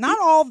places.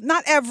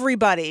 Not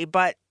everybody,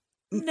 but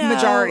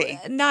majority.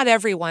 Not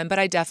everyone, but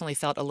I definitely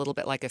felt a little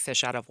bit like a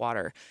fish out of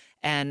water.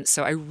 And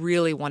so I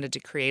really wanted to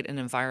create an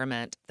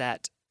environment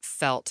that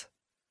felt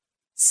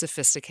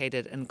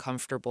sophisticated and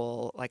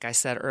comfortable, like I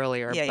said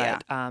earlier.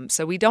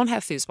 So we don't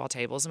have foosball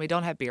tables and we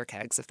don't have beer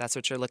kegs, if that's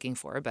what you're looking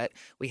for, but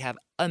we have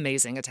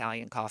amazing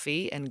Italian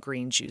coffee and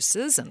green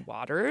juices and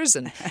waters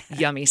and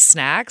yummy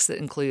snacks that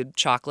include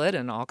chocolate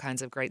and all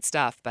kinds of great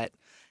stuff. But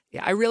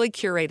yeah, I really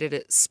curated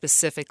it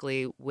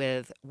specifically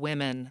with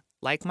women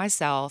like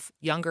myself,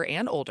 younger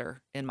and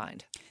older, in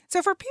mind.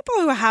 So for people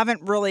who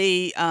haven't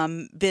really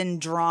been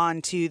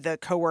drawn to the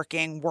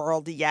co-working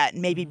world yet,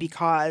 maybe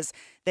because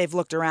they've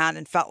looked around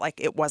and felt like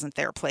it wasn't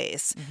their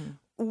place,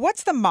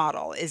 what's the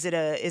model? Is it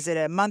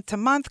a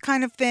month-to-month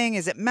kind of thing?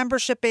 Is it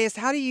membership-based?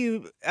 How do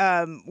you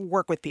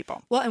work with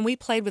people? Well, and we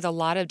played with a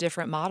lot of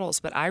different models,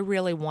 but I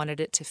really wanted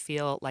it to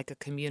feel like a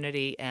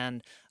community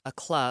and a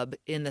club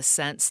in the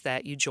sense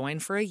that you join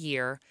for a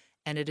year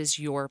and it is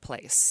your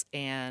place.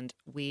 And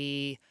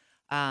we...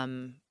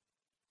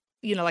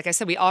 like I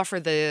said, we offer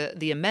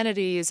the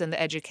amenities and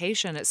the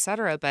education, et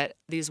cetera, but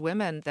these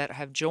women that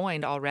have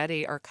joined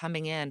already are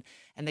coming in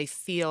and they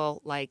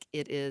feel like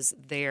it is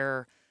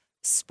their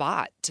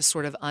spot to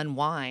sort of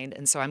unwind.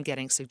 And so I'm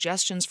getting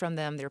suggestions from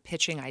them. They're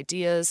pitching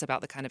ideas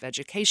about the kind of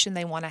education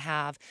they want to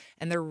have,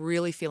 and they're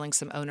really feeling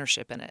some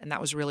ownership in it. And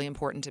that was really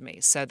important to me.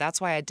 So that's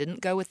why I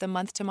didn't go with the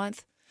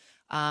month-to-month,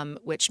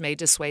 which may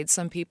dissuade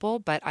some people,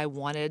 but I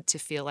wanted to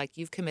feel like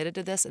you've committed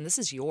to this and this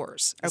is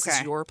yours. This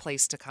is your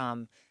place to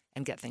come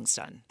and get things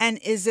done. And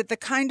is it the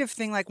kind of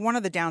thing, like one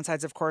of the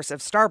downsides, of course, of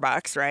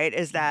Starbucks, right,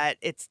 is that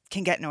it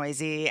can get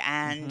noisy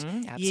and,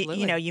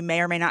 you may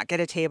or may not get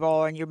a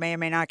table, and you may or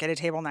may not get a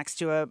table next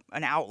to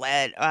an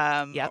outlet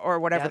or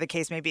whatever the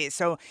case may be.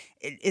 So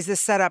is this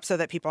set up so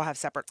that people have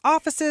separate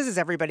offices? Is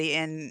everybody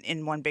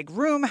in one big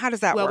room? How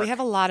does that work? Well, we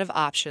have a lot of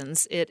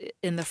options.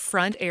 In the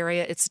front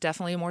area, it's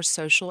definitely a more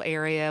social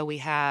area. We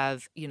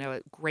have,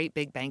 a great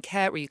big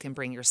banquette where you can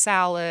bring your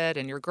salad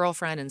and your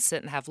girlfriend and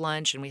sit and have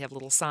lunch, and we have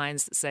little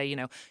signs that say,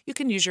 say, you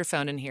can use your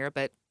phone in here,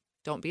 but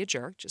don't be a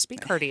jerk. Just be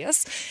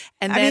courteous.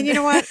 And I then, mean, you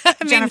know what,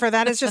 Jennifer,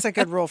 that is just a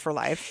good rule for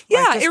life.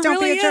 Yeah, just it don't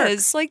really be a jerk.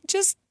 is.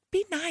 Just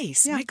be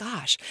nice. Yeah. My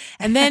gosh.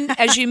 And then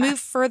as you move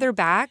further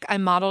back, I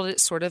modeled it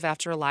sort of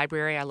after a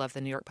library. I love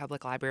the New York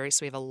Public Library.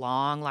 So we have a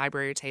long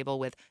library table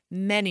with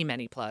many,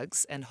 many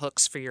plugs and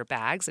hooks for your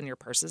bags and your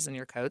purses and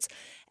your coats.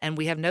 And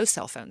we have no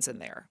cell phones in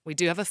there. We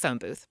do have a phone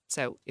booth.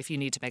 So if you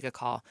need to make a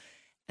call.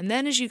 And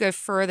then as you go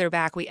further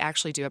back, we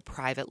actually do have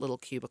private little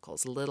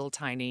cubicles, little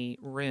tiny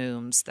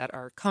rooms that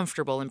are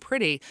comfortable and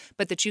pretty,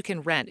 but that you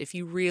can rent if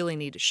you really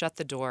need to shut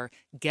the door,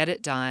 get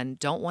it done,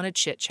 don't want to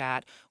chit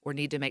chat, or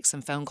need to make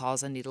some phone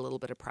calls and need a little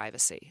bit of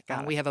privacy.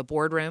 We have a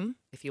boardroom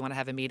if you want to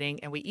have a meeting.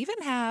 And we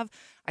even have,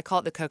 I call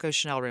it the Coco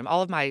Chanel room.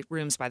 All of my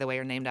rooms, by the way,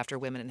 are named after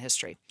women in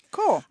history.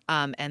 Cool.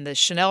 And the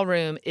Chanel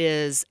room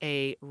is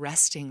a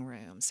resting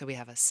room. So we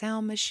have a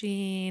sound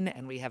machine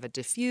and we have a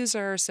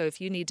diffuser. So if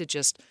you need to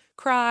just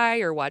cry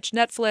or watch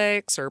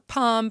Netflix or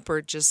pump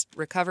or just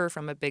recover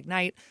from a big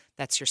night,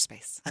 that's your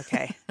space.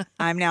 Okay.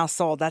 I'm now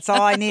sold. That's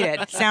all I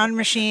needed. Sound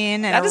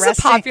machine. And that is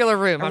a popular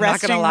room. I'm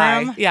not going to lie.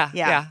 Room.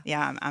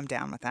 Yeah. I'm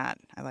down with that.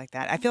 I like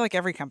that. I feel like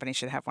every company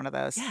should have one of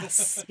those.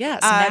 Yes.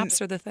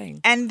 Naps are the thing.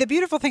 And the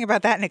beautiful thing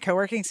about that in a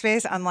co-working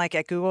space, unlike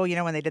at Google,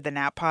 when they did the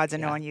nap pods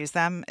and no one used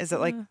them, is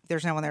that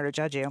there's no one there to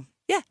judge you.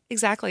 Yeah,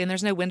 exactly. And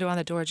there's no window on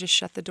the door. Just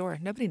shut the door.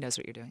 Nobody knows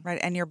what you're doing. Right.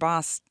 And your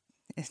boss,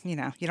 you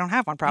don't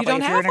have one probably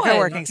if you're in a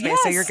co-working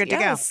space, so you're good to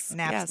go.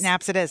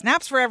 Naps it is.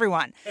 Naps for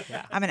everyone.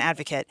 Yeah. I'm an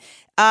advocate.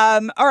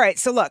 All right.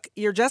 So look,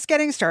 you're just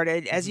getting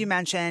started. As you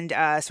mentioned,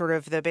 sort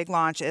of the big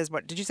launch is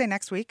what did you say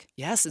next week?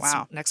 Yes, it's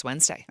next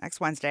Wednesday.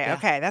 Next Wednesday. Yeah.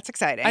 Okay, that's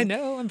exciting. I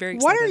know. I'm very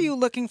excited. What are you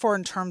looking for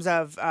in terms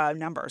of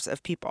numbers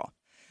of people?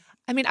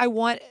 I mean,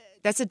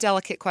 that's a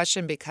delicate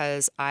question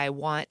because I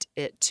want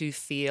it to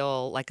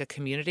feel like a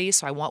community.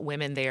 So I want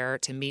women there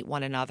to meet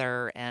one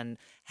another and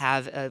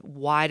have a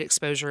wide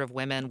exposure of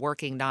women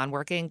working,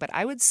 non-working. But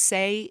I would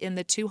say in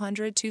the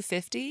 200,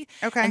 250.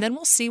 Okay. And then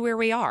we'll see where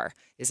we are.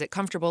 Is it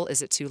comfortable?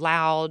 Is it too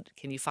loud?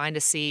 Can you find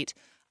a seat?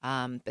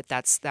 But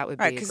that would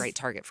be a great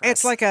target for us.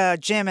 It's like a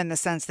gym in the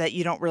sense that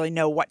you don't really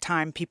know what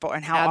time people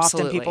and how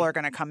often people are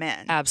going to come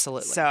in.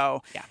 Absolutely.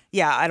 So,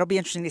 yeah, it'll be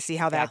interesting to see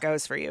how that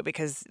goes for you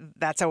because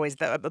that's always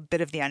a bit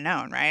of the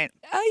unknown, right?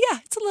 Yeah,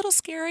 it's a little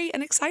scary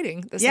and exciting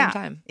at the same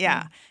time.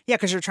 Yeah,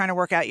 because you're trying to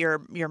work out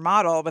your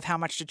model with how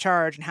much to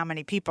charge and how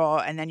many people,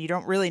 and then you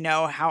don't really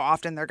know how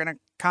often they're going to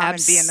come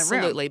and be in the room.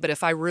 Absolutely, but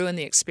if I ruin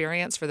the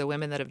experience for the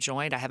women that have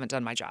joined, I haven't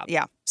done my job.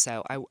 Yeah.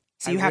 So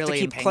you have really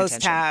to keep close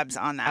tabs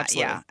on that.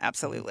 Absolutely. Yeah,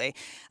 absolutely.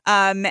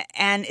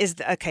 And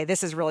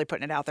this is really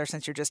putting it out there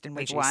since you're just in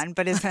week one,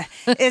 but is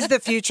the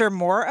future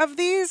more of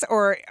these?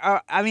 Or,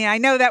 I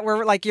know that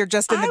we're you're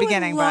just in the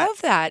beginning. I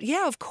love that.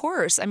 Yeah, of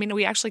course. I mean,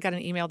 we actually got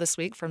an email this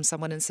week from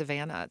someone in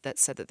Savannah that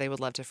said that they would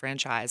love to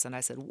franchise. And I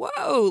said,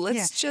 whoa,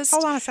 let's just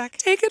hold on a sec.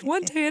 Take it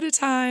one day at a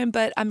time.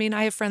 But I mean,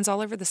 I have friends all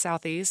over the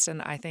Southeast,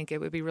 and I think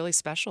it would be really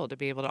special to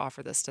be able to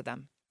offer this to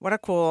them. What a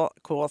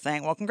cool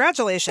thing. Well,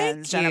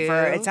 congratulations,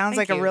 Jennifer. It sounds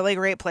like a really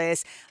great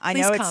place. I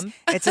know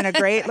it's in a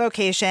great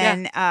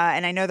location,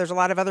 and I know there's a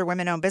lot of other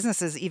women-owned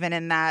businesses even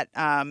in that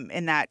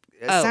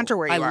center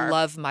where you are. I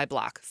love my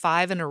block.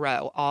 5 in a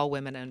row, all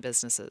women-owned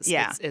businesses.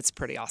 Yeah. It's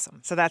pretty awesome.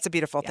 So that's a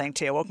beautiful thing,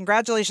 too. Well,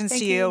 congratulations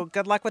to you.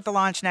 Good luck with the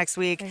launch next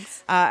week.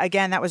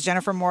 Again, that was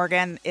Jennifer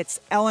Morgan. It's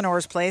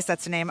Eleanor's Place.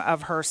 That's the name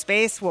of her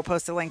space. We'll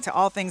post a link to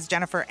all things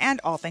Jennifer and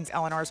all things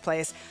Eleanor's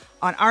Place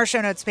on our show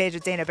notes page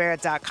at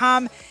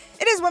danabarrett.com.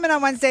 It is Women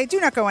on Wednesday.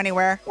 Do not go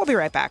anywhere. We'll be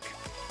right back.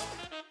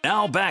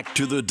 Now back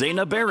to the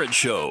Dana Barrett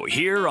Show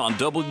here on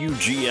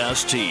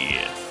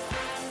WGST.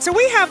 So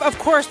we have, of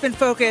course, been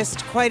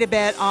focused quite a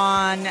bit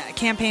on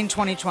Campaign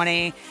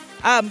 2020,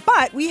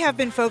 but we have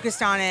been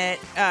focused on it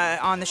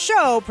on the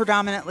show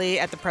predominantly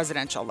at the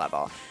presidential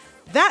level.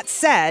 That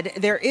said,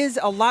 there is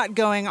a lot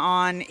going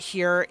on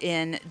here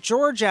in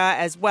Georgia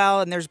as well,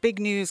 and there's big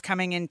news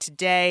coming in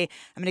today.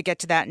 I'm going to get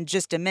to that in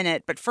just a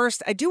minute. But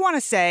first, I do want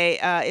to say,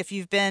 if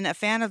you've been a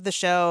fan of the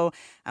show,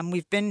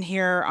 we've been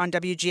here on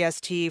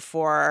WGST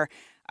for,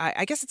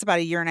 I guess it's about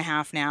a year and a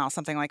half now,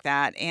 something like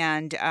that.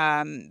 And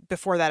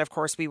before that, of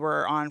course, we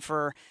were on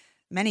for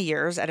many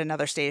years at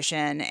another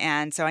station.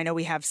 And so I know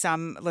we have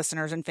some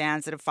listeners and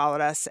fans that have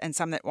followed us and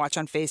some that watch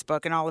on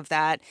Facebook and all of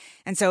that.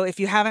 And so if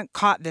you haven't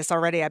caught this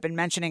already, I've been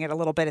mentioning it a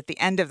little bit at the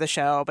end of the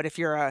show. But if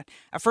you're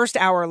a first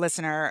hour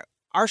listener,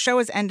 our show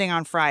is ending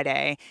on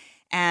Friday.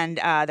 And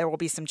there will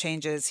be some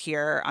changes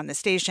here on the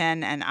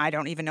station, and I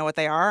don't even know what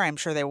they are. I'm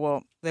sure they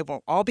will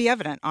all be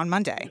evident on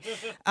Monday.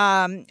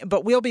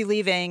 But we'll be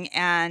leaving,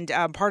 and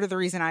part of the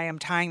reason I am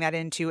tying that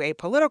into a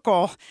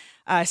political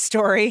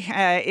story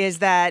is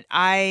that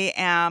I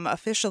am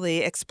officially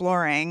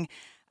exploring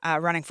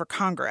running for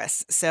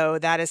Congress. So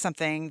that is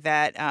something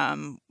that,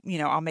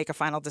 I'll make a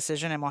final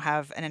decision, and we'll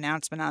have an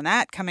announcement on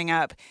that coming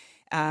up.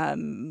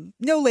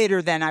 No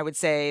later than, I would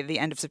say, the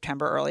end of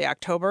September, early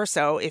October.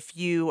 So if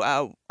you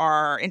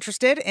are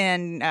interested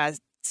in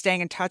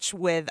staying in touch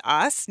with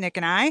us, Nick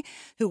and I,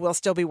 who will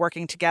still be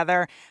working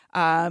together,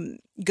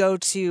 go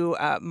to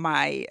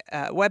my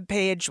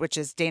webpage, which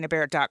is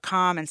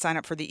danabarrett.com, and sign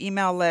up for the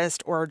email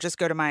list, or just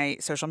go to my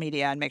social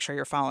media and make sure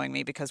you're following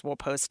me, because we'll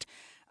post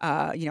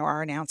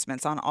our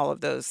announcements on all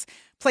of those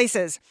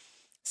places.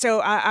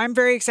 So I'm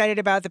very excited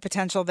about the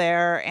potential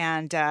there.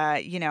 And,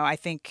 I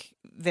think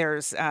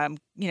there's,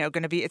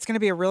 it's going to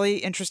be a really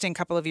interesting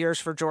couple of years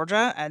for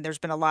Georgia. And there's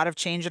been a lot of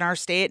change in our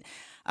state.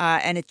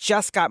 And it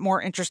just got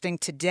more interesting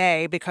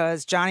today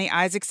because Johnny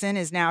Isakson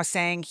is now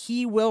saying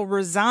he will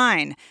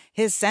resign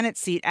his Senate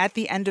seat at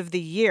the end of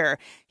the year.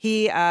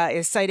 He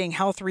is citing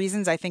health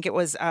reasons. I think it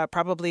was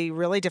probably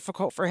really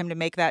difficult for him to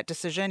make that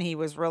decision. He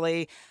was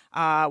really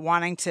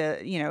wanting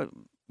to,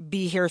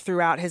 be here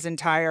throughout his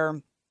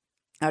entire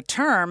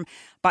term,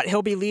 but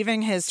he'll be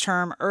leaving his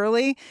term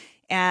early.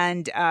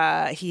 And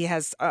he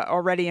has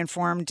already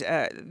informed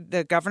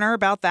the governor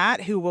about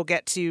that, who will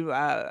get to,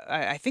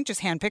 I think,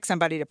 just handpick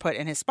somebody to put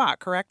in his spot.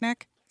 Correct,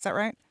 Nick? Is that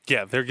right?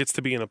 Yeah, there gets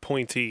to be an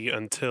appointee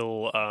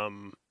until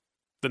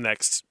the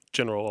next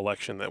general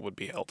election that would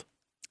be held,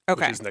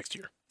 which is next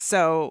year.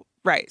 So,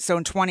 right. So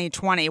in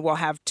 2020, we'll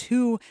have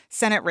 2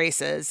 Senate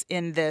races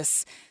in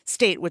this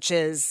state, which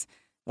is,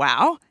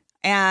 wow.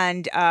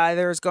 And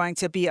there's going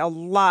to be a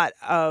lot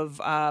of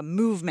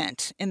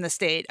movement in the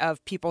state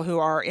of people who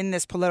are in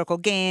this political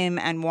game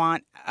and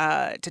want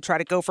to try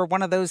to go for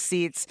one of those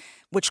seats,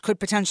 which could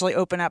potentially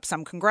open up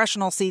some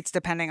congressional seats,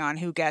 depending on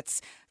who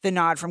gets the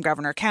nod from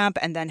Governor Kemp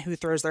and then who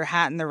throws their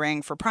hat in the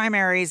ring for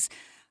primaries.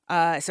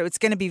 So it's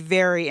going to be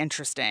very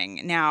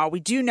interesting. Now, we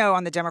do know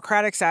on the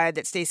Democratic side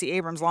that Stacey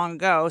Abrams long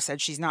ago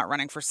said she's not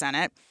running for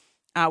Senate.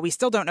 We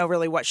still don't know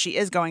really what she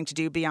is going to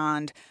do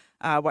beyond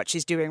what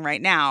she's doing right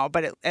now.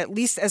 But at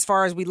least as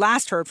far as we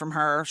last heard from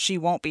her, she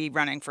won't be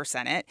running for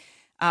Senate.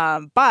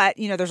 But,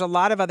 there's a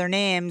lot of other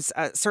names,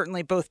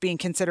 certainly both being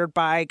considered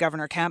by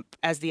Governor Kemp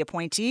as the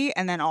appointee,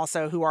 and then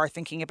also who are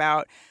thinking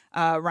about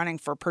running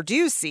for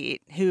Purdue's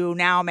seat, who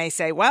now may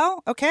say,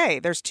 well, okay,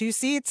 there's 2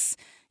 seats,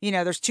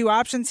 there's 2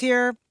 options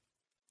here.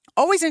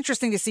 Always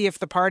interesting to see if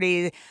the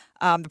parties,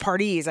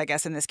 I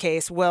guess in this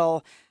case,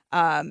 will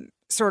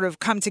sort of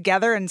come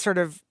together and sort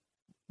of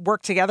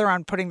work together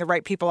on putting the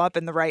right people up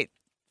in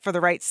for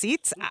the right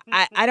seats.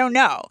 I don't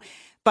know.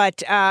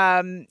 But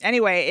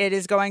anyway, it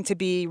is going to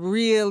be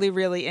really,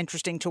 really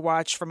interesting to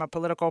watch from a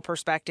political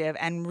perspective,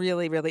 and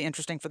really, really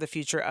interesting for the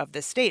future of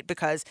the state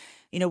because,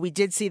 we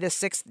did see the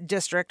 6th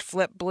district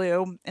flip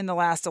blue in the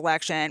last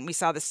election. We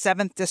saw the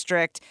 7th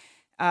district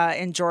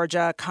in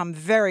Georgia come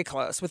very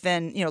close,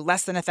 within,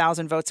 less than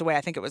 1,000 votes away.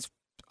 I think it was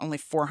only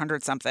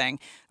 400 something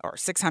or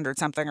 600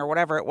 something or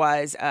whatever it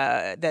was,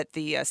 that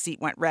the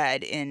seat went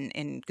red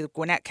in the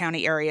Gwinnett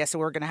County area. So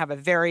we're going to have a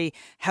very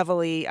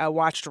heavily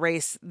watched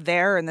race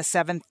there in the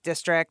 7th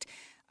district.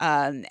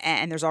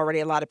 And there's already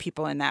a lot of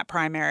people in that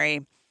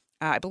primary,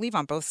 I believe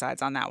on both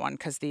sides on that one,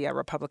 because the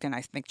Republican,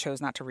 I think,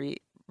 chose not to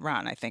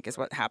rerun, I think is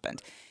what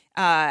happened.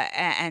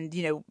 And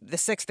the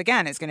 6th,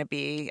 again, is going to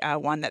be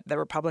one that the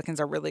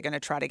Republicans are really going to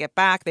try to get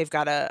back. They've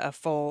got a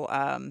full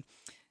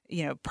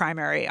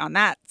primary on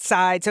that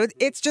side. So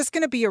it's just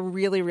going to be a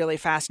really, really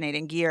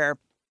fascinating year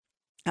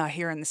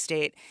here in the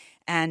state,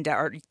 and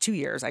or 2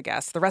 years, I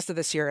guess, the rest of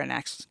this year and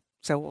next.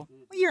 So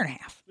a year and a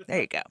half.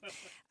 There you go.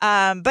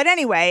 But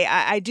anyway,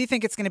 I do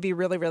think it's going to be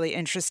really, really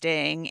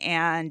interesting.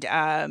 And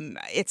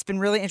it's been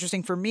really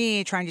interesting for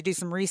me trying to do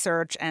some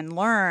research and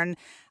learn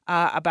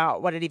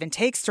about what it even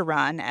takes to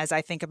run as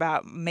I think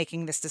about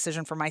making this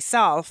decision for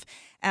myself.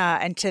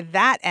 And to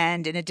that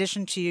end, in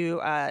addition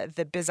to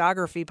the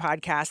Bizography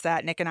podcast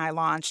that Nick and I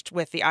launched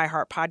with the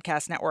iHeart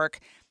Podcast Network,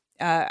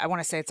 I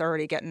want to say it's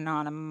already getting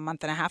on a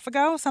month and a half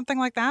ago, something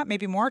like that,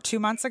 maybe more, 2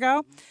 months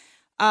ago.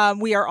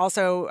 We are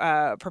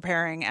also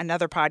preparing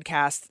another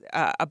podcast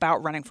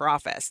about running for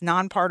office,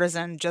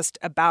 nonpartisan, just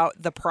about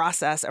the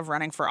process of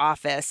running for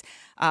office.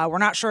 We're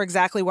not sure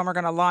exactly when we're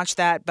going to launch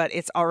that, but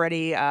it's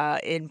already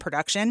in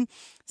production.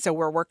 So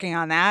we're working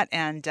on that,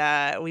 and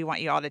we want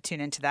you all to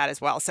tune into that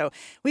as well. So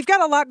we've got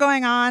a lot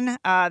going on.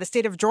 The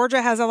state of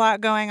Georgia has a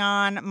lot going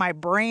on. My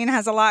brain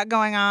has a lot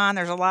going on.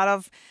 There's a lot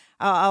of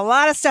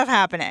stuff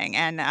happening,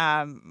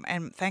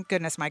 and thank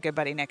goodness my good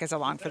buddy Nick is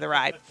along for the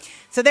ride.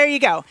 So there you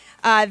go.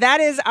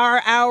 That is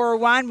our hour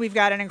 1. We've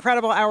got an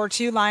incredible hour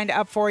 2 lined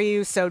up for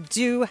you, so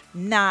do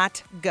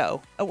not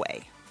go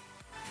away.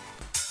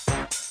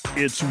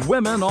 It's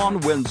Women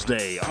on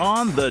Wednesday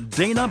on The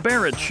Dana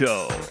Barrett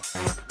Show.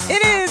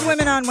 It is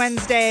Women on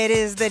Wednesday. It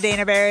is the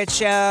Dana Barrett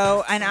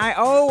Show. And I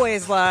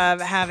always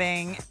love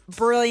having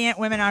brilliant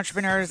women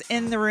entrepreneurs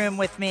in the room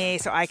with me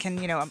so I can,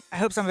 I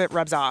hope some of it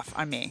rubs off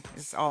on me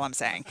is all I'm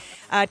saying.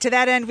 To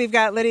that end, we've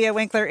got Lydia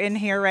Winkler in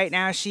here right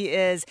now. She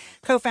is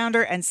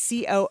co-founder and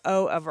COO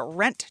of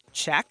Rent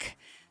Check.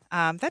 You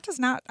have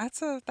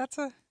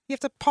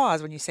to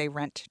pause when you say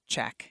Rent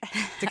Check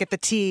to get the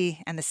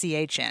T and the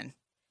CH in,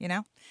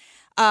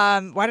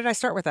 Why did I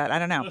start with that? I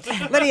don't know.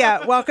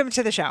 Lydia, welcome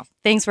to the show.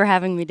 Thanks for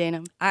having me,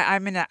 Dana.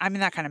 I'm in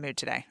that kind of mood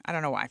today. I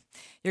don't know why.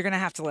 You're going to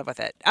have to live with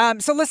it.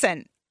 So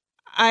listen,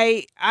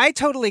 I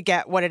totally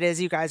get what it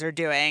is you guys are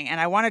doing, and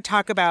I want to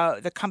talk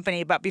about the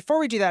company. But before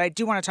we do that, I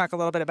do want to talk a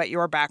little bit about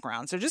your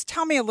background. So just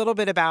tell me a little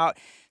bit about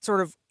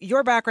sort of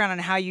your background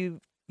and how you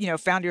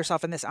found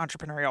yourself in this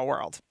entrepreneurial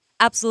world.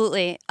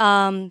 Absolutely.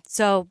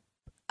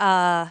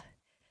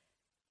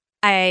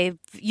 I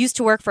used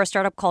to work for a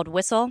startup called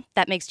Whistle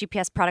that makes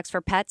GPS products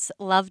for pets.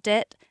 Loved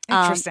it.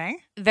 Interesting.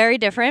 Very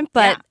different,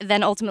 but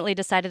then ultimately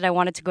decided I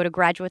wanted to go to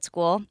graduate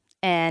school.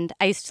 And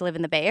I used to live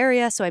in the Bay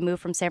Area, so I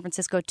moved from San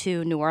Francisco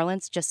to New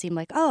Orleans. Just seemed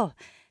like, oh,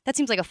 that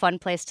seems like a fun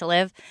place to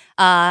live.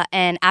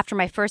 And after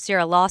my first year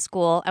of law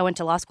school, I went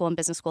to law school and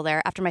business school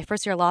there. After my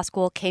first year of law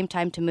school, came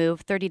time to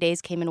move. 30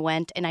 days came and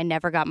went, and I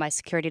never got my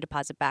security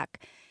deposit back.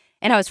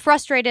 And I was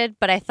frustrated,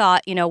 but I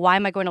thought, why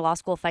am I going to law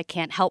school if I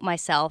can't help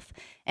myself?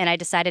 And I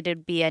decided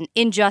it'd be an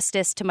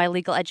injustice to my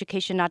legal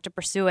education not to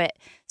pursue it.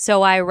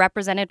 So I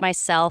represented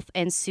myself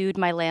and sued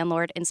my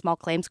landlord in small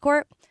claims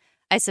court.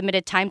 I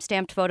submitted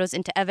time-stamped photos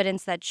into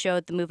evidence that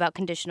showed the move-out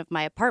condition of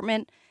my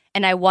apartment,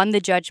 and I won the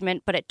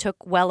judgment, but it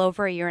took well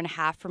over a year and a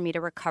half for me to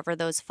recover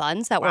those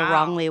funds that were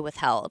wrongly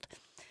withheld.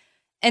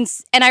 And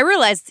I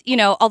realized,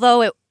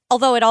 although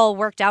it all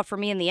worked out for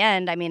me in the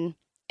end,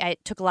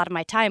 it took a lot of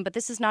my time, but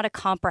this is not a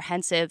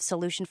comprehensive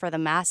solution for the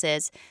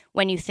masses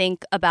when you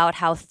think about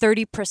how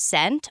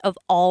 30% of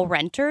all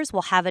renters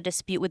will have a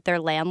dispute with their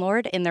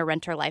landlord in their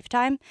renter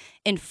lifetime,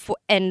 and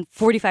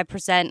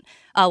 45%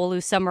 will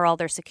lose some or all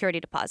their security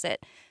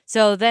deposit.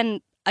 So then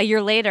a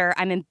year later,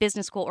 I'm in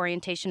business school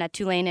orientation at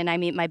Tulane, and I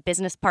meet my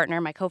business partner,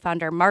 my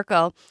co-founder,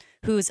 Marco,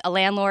 who's a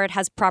landlord,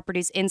 has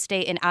properties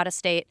in-state and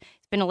out-of-state.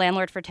 He's been a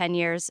landlord for 10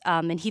 years,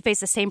 and he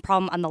faced the same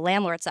problem on the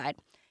landlord side.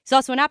 He's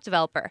also an app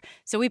developer.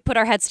 So we put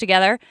our heads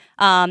together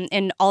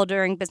and all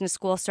during business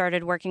school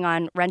started working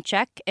on Rent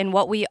Check. And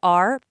what we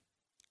are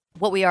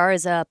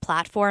is a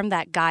platform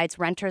that guides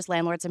renters,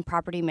 landlords, and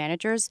property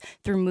managers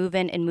through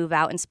move-in and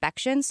move-out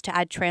inspections to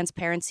add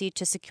transparency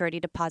to security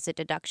deposit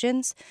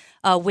deductions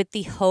with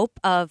the hope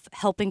of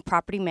helping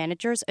property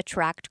managers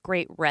attract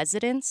great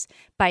residents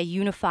by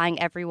unifying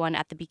everyone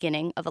at the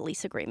beginning of a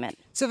lease agreement.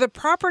 So the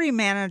property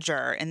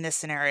manager in this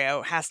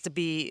scenario has to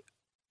be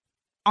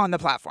on the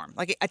platform.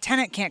 Like a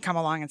tenant can't come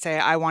along and say,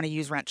 I want to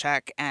use Rent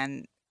Check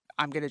and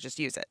I'm going to just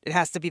use it. It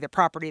has to be the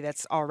property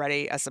that's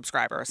already a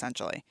subscriber,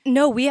 essentially.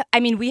 No, we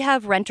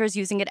have renters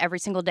using it every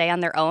single day on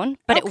their own,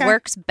 but it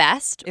works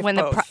best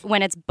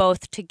when it's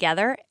both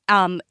together.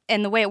 And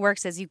the way it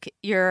works is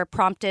you're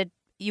prompted.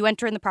 You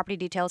enter in the property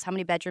details, how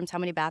many bedrooms, how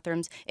many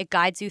bathrooms. It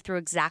guides you through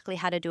exactly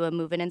how to do a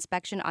move-in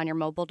inspection on your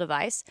mobile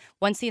device.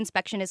 Once the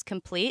inspection is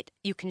complete,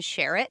 you can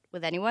share it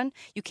with anyone.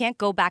 You can't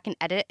go back and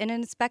edit an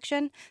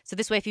inspection. So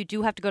this way, if you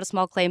do have to go to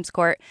small claims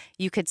court,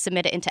 you could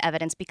submit it into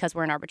evidence because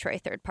we're an arbitrary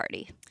third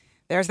party.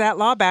 There's that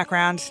law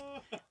background.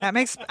 That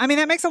makes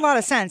a lot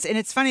of sense. And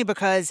it's funny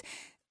because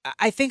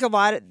I think a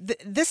lot of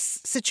this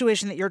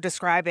situation that you're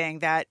describing,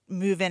 that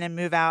move in and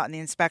move out and the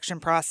inspection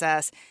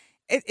process,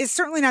 it's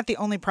certainly not the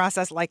only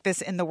process like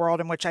this in the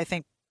world in which I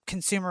think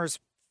consumers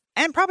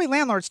and probably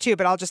landlords too,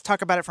 but I'll just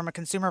talk about it from a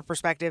consumer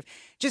perspective,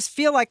 just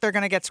feel like they're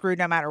going to get screwed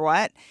no matter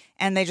what.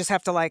 And they just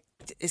have to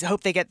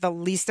hope they get the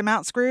least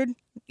amount screwed.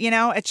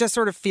 It just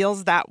sort of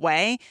feels that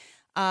way.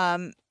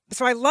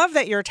 So I love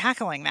that you're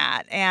tackling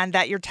that and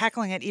that you're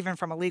tackling it even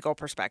from a legal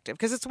perspective,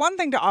 because it's one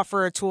thing to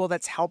offer a tool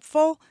that's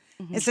helpful.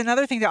 Mm-hmm. It's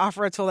another thing to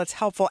offer a tool that's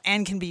helpful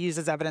and can be used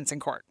as evidence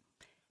in court.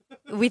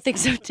 We think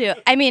so too.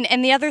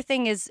 And the other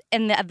thing is,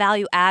 and the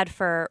value add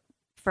for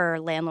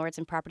landlords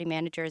and property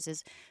managers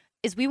is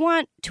we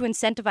want to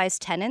incentivize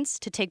tenants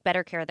to take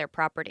better care of their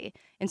property.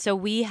 And so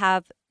we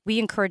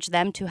encourage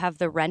them to have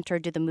the renter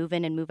do the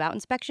move-in and move-out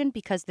inspection,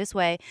 because this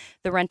way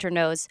the renter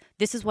knows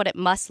this is what it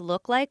must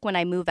look like when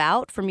I move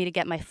out for me to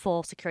get my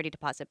full security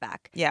deposit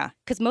back. Yeah.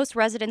 Because most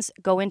residents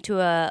go into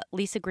a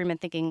lease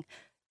agreement thinking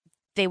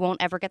they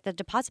won't ever get the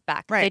deposit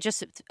back. Right. They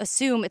just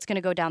assume it's going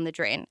to go down the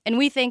drain. And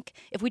we think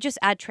if we just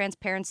add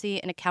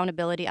transparency and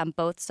accountability on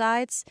both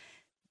sides,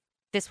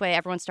 this way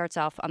everyone starts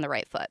off on the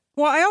right foot.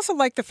 Well, I also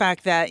like the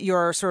fact that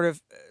you're sort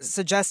of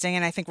suggesting,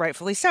 and I think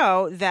rightfully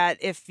so, that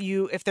if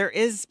there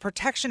is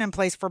protection in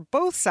place for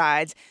both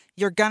sides,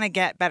 you're going to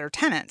get better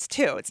tenants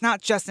too. It's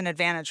not just an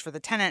advantage for the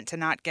tenant to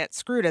not get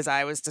screwed, as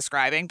I was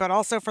describing, but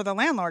also for the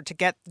landlord to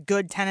get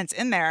good tenants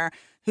in there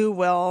who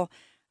will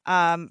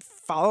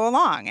follow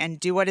along and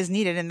do what is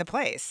needed in the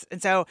place.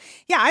 And so,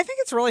 yeah, I think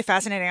it's really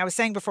fascinating. I was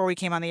saying before we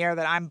came on the air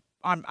that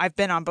I've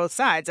been on both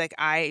sides. Like,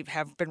 I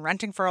have been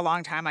renting for a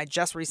long time. I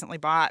just recently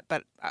bought,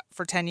 but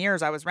for 10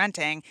 years I was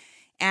renting.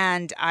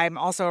 And I'm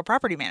also a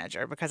property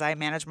manager because I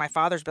manage my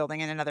father's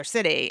building in another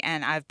city.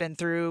 And I've been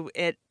through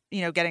it,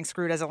 getting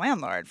screwed as a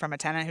landlord from a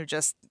tenant who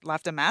just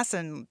left a mess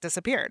and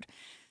disappeared.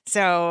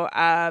 So,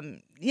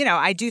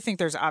 I do think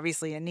there's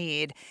obviously a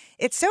need.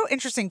 It's so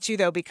interesting too,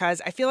 though,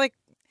 because I feel like,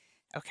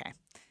 okay,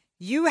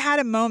 you had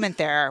a moment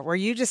there where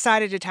you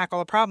decided to tackle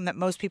a problem that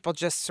most people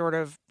just sort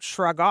of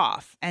shrug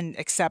off and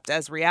accept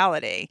as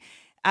reality.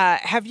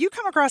 Have you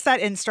come across that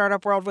in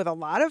startup world with a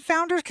lot of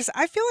founders? Because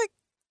I feel like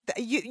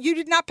you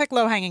did not pick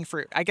low-hanging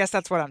fruit. I guess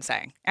that's what I'm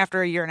saying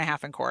after a year and a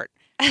half in court.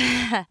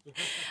 I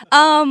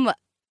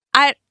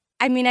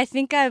I mean, I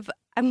think I'm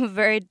a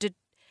very,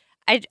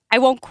 I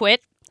won't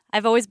quit.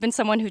 I've always been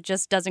someone who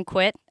just doesn't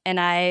quit. And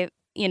I,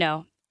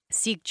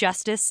 seek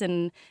justice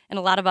in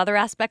a lot of other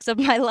aspects of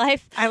my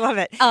life. I love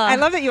it. I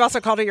love that you also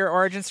called it your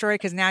origin story,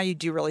 because now you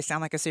do really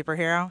sound like a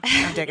superhero.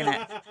 I'm digging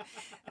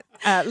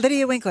it.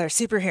 Lydia Winkler,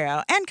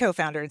 superhero and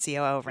co-founder and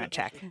COO of Rent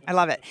Check. I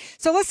love it.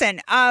 So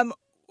listen,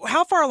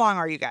 how far along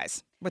are you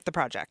guys with the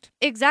project?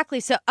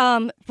 Exactly. So,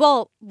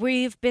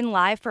 we've been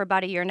live for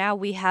about a year now.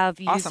 We have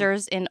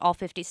users in all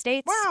 50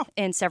 states,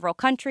 in several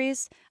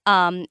countries,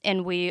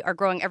 and we are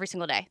growing every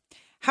single day.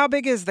 How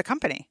big is the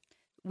company?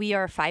 We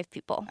are 5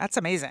 people. That's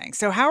amazing.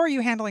 So how are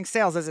you handling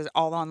sales? Is it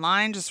all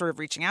online, just sort of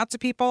reaching out to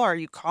people? Are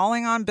you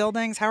calling on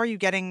buildings? How are you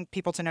getting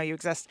people to know you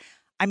exist?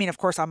 I mean, of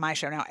course, on my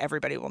show now,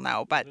 everybody will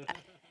know, but...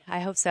 I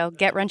hope so.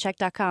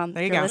 GetRentCheck.com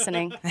there you if you're go.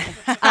 Listening.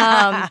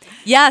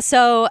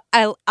 So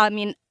I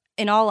mean,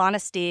 in all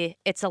honesty,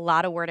 it's a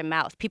lot of word of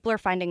mouth. People are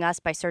finding us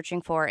by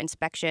searching for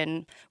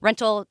inspection,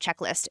 rental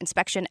checklist,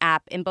 inspection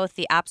app in both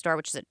the App Store,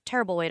 which is a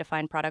terrible way to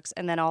find products,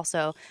 and then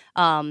also...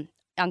 on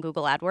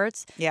Google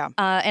AdWords. Yeah.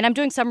 And I'm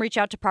doing some reach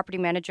out to property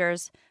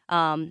managers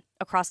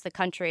across the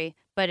country,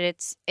 but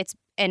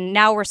and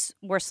now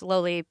we're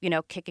slowly,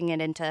 kicking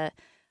it into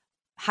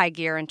high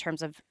gear in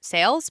terms of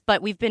sales,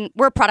 but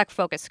we're a product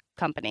focused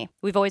company.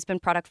 We've always been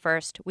product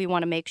first. We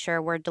want to make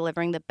sure we're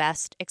delivering the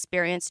best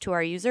experience to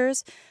our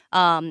users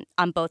on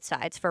both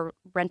sides, for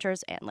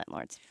renters and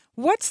landlords.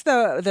 What's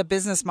the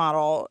business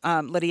model,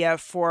 Lydia,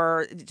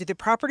 do the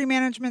property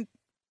management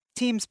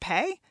teams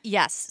pay?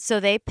 Yes. So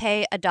they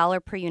pay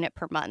 $1 per unit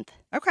per month.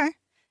 Okay.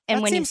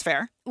 And that seems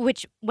fair.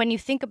 Which, when you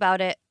think about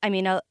it, I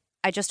mean,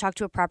 I just talked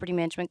to a property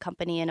management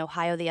company in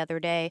Ohio the other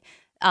day.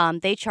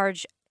 They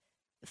charge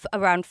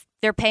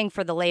they're paying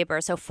for the labor.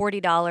 So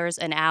 $40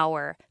 an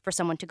hour for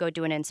someone to go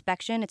do an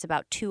inspection. It's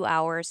about 2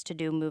 hours to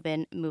do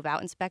move-in,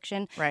 move-out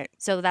inspection. Right.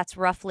 So that's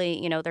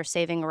roughly, they're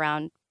saving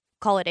around,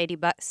 call it $80,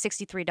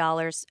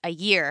 $63 a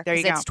year. There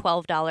you go. It's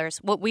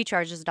 $12. What we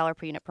charge is $1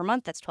 per unit per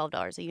month. That's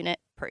 $12 a unit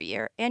per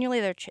year. Annually,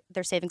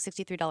 they're saving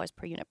 $63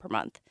 per unit per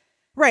month.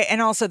 Right.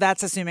 And also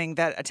that's assuming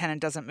that a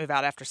tenant doesn't move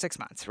out after 6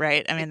 months,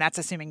 right? I mean, that's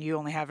assuming you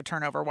only have a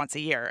turnover once a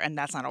year, and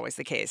that's not always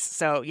the case.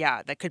 So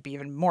yeah, that could be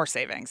even more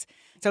savings.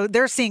 So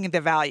they're seeing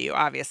the value,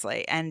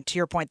 obviously. And to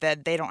your point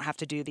that they don't have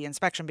to do the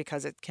inspection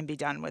because it can be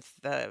done with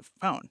the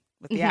phone,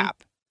 with the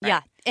app. Right?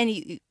 Yeah.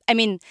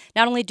 And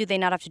not only do they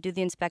not have to do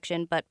the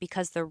inspection, but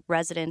because the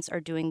residents are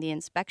doing the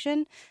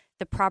inspection,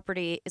 the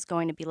property is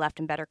going to be left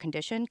in better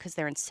condition because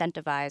they're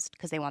incentivized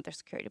because they want their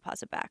security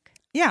deposit back.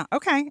 Yeah.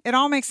 Okay. It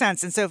all makes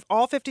sense. And so if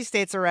all 50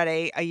 states are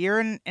ready, a year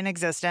in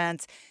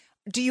existence,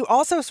 do you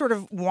also sort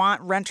of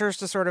want renters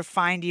to sort of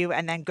find you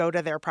and then go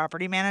to their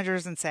property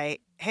managers and say,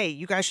 hey,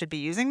 you guys should be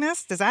using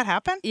this? Does that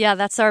happen? Yeah,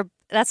 that's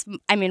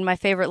my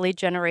favorite lead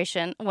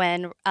generation,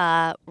 when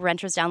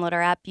renters download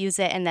our app, use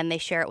it, and then they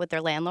share it with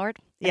their landlord.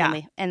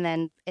 And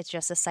then it's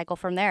just a cycle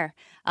from there.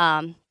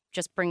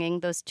 Just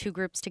bringing those two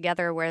groups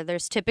together where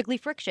there's typically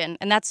friction.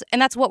 And that's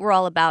what we're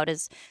all about,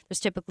 is there's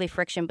typically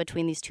friction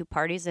between these two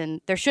parties, and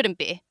there shouldn't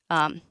be.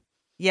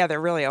 Yeah, there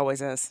really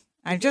always is.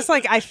 I'm just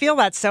I feel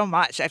that so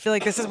much. I feel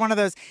like this is one of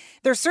those,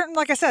 there's certain,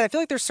 like I said, I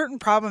feel like there's certain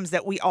problems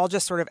that we all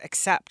just sort of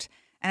accept.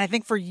 And I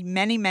think for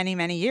many, many,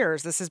 many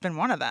years, this has been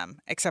one of them,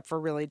 except for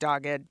really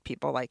dogged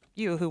people like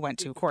you who went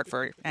to court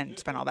and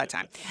spent all that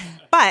time.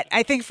 But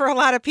I think for a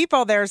lot of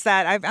people, there's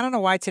that, I don't know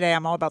why today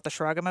I'm all about the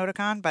shrug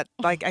emoticon, but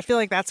I feel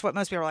like that's what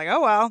most people are like,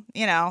 oh, well,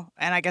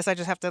 and I guess I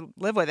just have to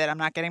live with it. I'm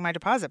not getting my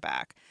deposit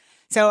back.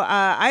 So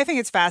I think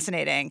it's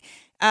fascinating.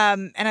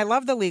 And I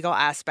love the legal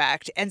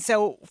aspect. And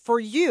so for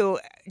you,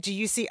 do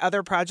you see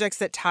other projects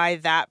that tie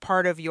that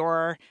part of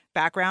your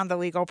background, the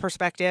legal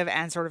perspective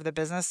and sort of the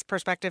business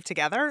perspective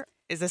together?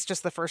 Is this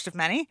just the first of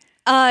many?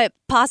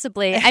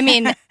 Possibly. I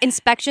mean,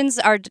 inspections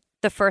are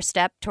the first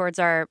step towards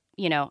our,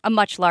 a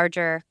much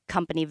larger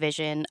company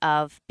vision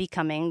of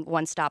becoming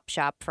one-stop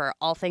shop for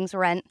all things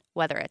rent,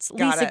 whether it's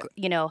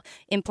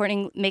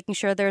making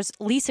sure there's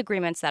lease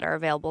agreements that are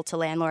available to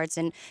landlords,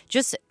 and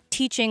just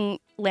teaching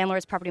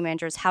landlords, property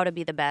managers how to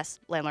be the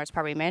best landlords,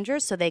 property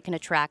managers, so they can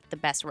attract the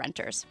best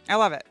renters. I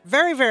love it.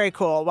 Very, very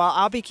cool. Well,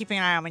 I'll be keeping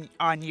an eye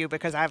on you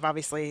because I've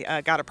obviously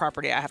got a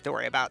property I have to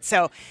worry about.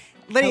 So,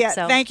 Lydia,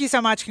 thank you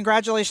so much.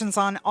 Congratulations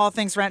on all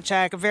things Rent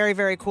Check. A very,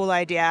 very cool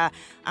idea.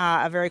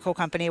 A very cool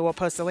company. We'll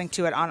post a link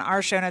to it on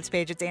our show notes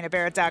page at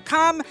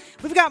danabarrett.com.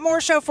 We've got more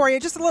show for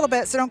you, just a little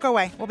bit, so don't go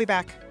away. We'll be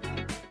back.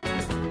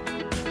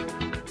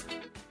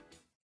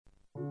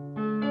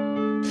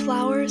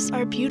 Flowers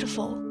are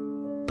beautiful,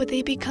 but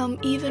they become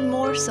even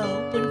more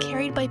so when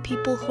carried by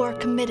people who are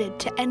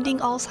committed to ending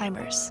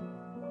Alzheimer's.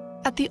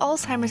 At the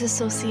Alzheimer's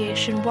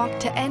Association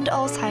Walk to End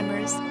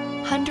Alzheimer's,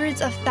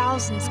 hundreds of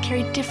thousands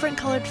carry different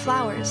colored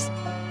flowers,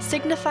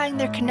 signifying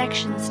their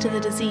connections to the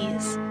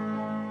disease.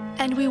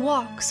 And we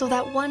walk so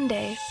that one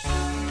day,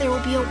 there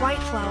will be a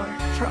white flower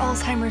for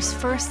Alzheimer's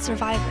first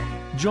survivor.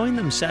 Join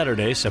them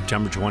Saturday,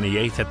 September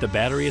 28th at the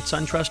Battery at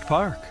SunTrust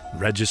Park.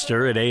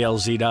 Register at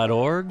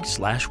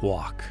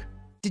alz.org/walk.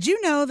 Did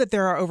you know that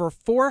there are over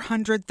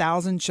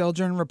 400,000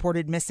 children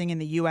reported missing in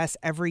the U.S.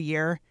 every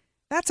year?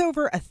 That's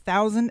over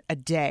 1,000 a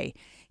day.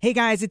 Hey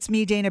guys, it's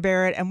me, Dana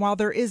Barrett, and while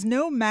there is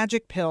no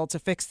magic pill to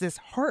fix this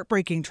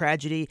heartbreaking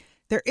tragedy,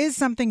 there is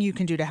something you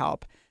can do to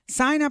help.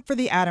 Sign up for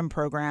the Adam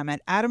program at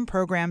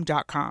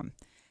adamprogram.com.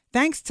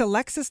 Thanks to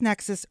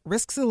LexisNexis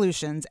Risk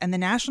Solutions and the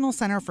National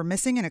Center for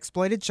Missing and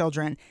Exploited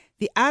Children,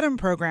 the Adam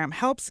program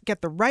helps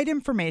get the right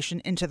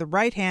information into the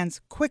right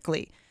hands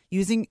quickly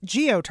using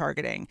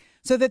geo-targeting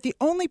so that the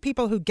only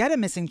people who get a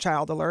missing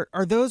child alert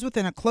are those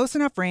within a close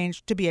enough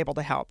range to be able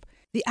to help.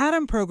 The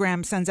Adam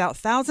program sends out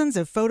thousands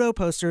of photo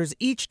posters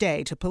each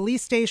day to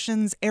police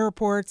stations,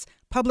 airports,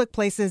 public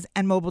places,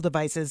 and mobile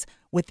devices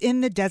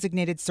within the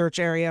designated search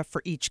area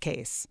for each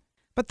case.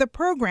 But the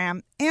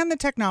program and the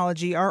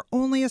technology are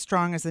only as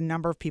strong as the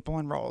number of people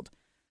enrolled.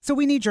 So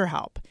we need your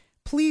help.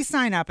 Please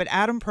sign up at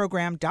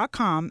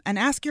adamprogram.com and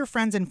ask your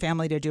friends and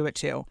family to do it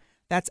too.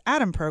 That's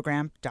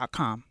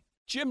adamprogram.com.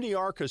 Jim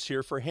Niarchos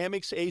here for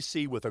Hammocks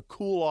AC with a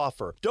cool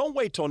offer. Don't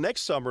wait till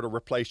next summer to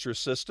replace your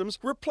systems.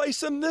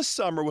 Replace them this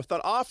summer with an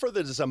offer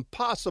that is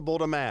impossible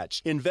to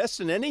match. Invest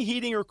in any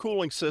heating or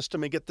cooling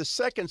system and get the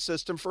second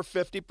system for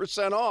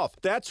 50% off.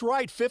 That's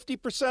right,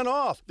 50%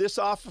 off. This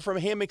offer from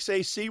Hammocks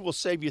AC will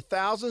save you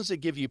thousands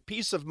and give you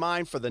peace of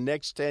mind for the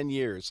next 10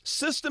 years.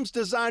 Systems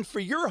designed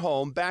for your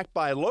home, backed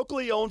by a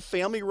locally owned,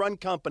 family-run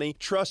company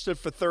trusted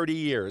for 30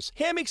 years.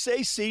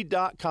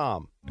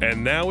 HammocksAC.com.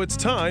 And now it's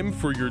time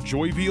for your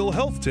Joyville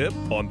health tip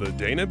on the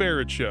Dana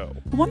Barrett Show.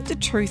 Want the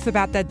truth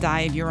about that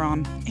diet you're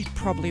on? It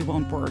probably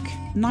won't work.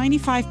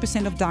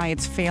 95% of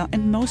diets fail,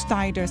 and most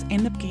dieters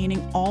end up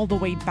gaining all the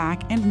weight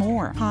back and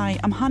more. Hi,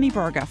 I'm Honey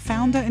Burger,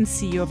 founder and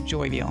CEO of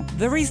Joyville.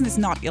 The reason is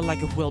not your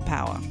lack of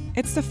willpower.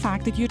 It's the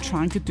fact that you're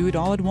trying to do it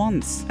all at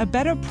once. A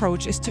better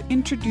approach is to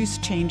introduce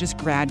changes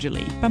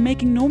gradually. By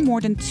making no more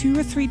than 2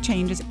 or 3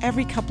 changes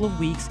every couple of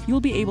weeks,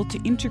 you'll be able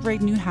to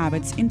integrate new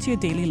habits into your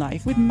daily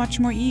life with much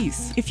more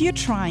ease. If you're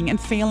trying and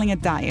failing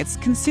at diets,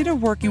 consider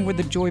working with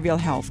a Joyville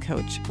health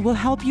coach. It will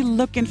help you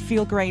look and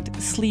feel great,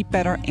 sleep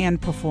better,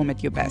 and perform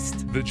at your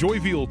best. The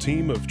Joyville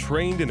team of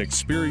trained and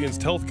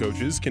experienced health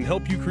coaches can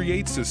help you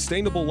create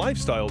sustainable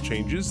lifestyle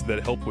changes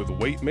that help with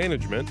weight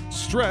management,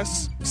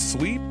 stress,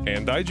 sleep,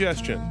 and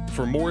digestion.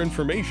 For more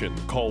information,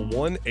 call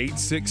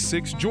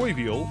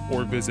 1-866-JOYVILE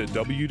or visit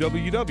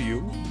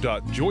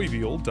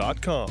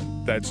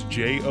www.joyville.com. That's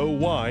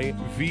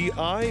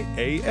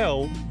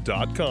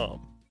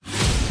JOYVIAL.com.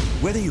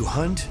 Whether you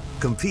hunt,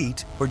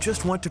 compete, or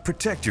just want to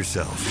protect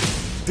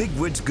yourself, Big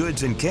Woods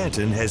Goods in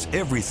Canton has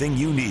everything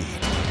you need.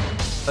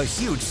 A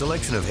huge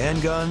selection of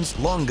handguns,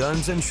 long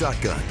guns, and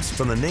shotguns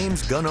from the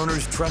names gun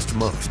owners trust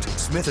most.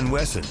 Smith &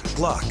 Wesson,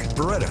 Glock,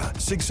 Beretta,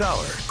 Sig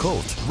Sauer,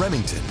 Colt,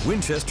 Remington,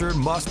 Winchester,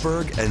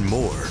 Mossberg, and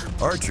more.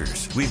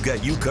 Archers, we've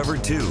got you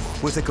covered too,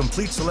 with a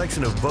complete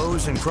selection of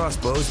bows and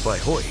crossbows by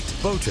Hoyt,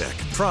 Bowtech,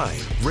 Prime,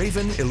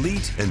 Raven,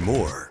 Elite, and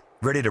more.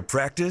 Ready to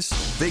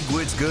practice? Big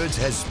Woods Goods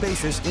has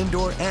spacious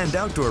indoor and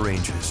outdoor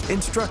ranges,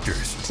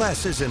 instructors,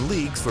 classes, and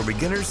leagues for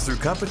beginners through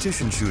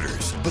competition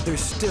shooters. But there's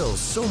still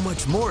so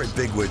much more at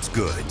Big Woods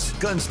Goods.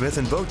 Gunsmith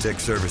and Bowtech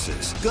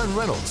services, gun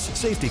rentals,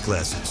 safety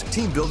classes,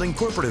 team building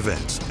corporate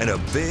events, and a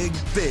big,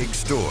 big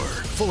store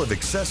full of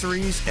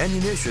accessories,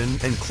 ammunition,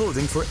 and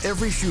clothing for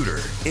every shooter.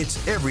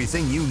 It's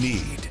everything you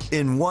need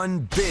in one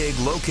big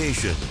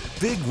location.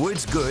 Big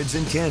Woods Goods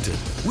in Canton.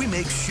 We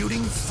make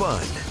shooting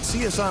fun.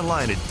 See us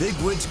online at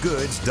bigwoodsgoods.com.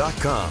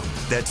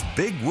 That's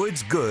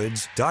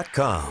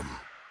bigwoodsgoods.com.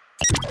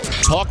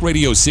 Talk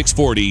Radio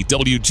 640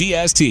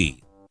 WGST.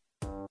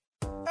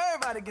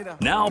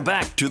 Now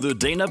back to the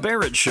Dana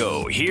Barrett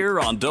Show here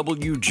on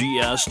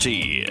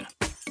WGST.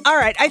 All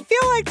right, I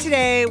feel like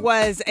today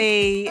was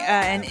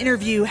an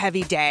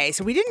interview-heavy day,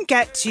 so we didn't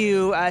get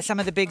to some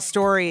of the big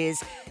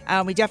stories.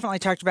 We definitely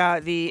talked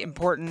about the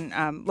important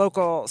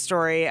local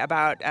story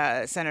about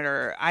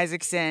Senator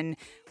Isakson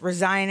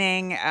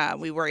resigning.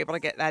 We were able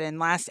to get that in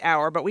last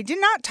hour, but we did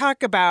not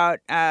talk about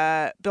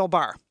Bill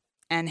Barr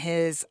and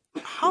his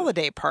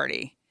holiday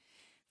party.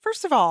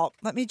 First of all,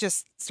 let me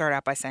just start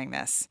out by saying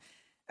this.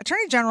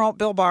 Attorney General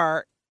Bill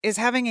Barr is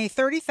having a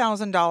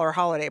 $30,000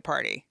 holiday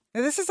party.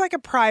 Now, this is like a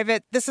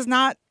private, this is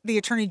not the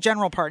Attorney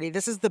General party.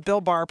 This is the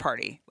Bill Barr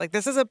party. Like,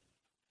 this is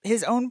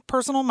his own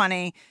personal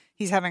money.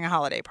 He's having a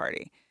holiday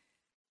party.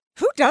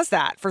 Who does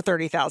that for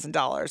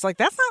 $30,000? Like,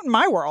 that's not in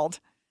my world.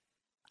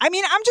 I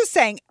mean, I'm just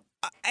saying,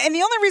 and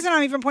the only reason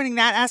I'm even pointing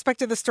that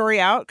aspect of the story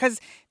out,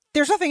 because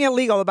there's nothing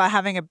illegal about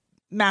having a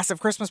massive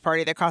Christmas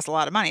party that costs a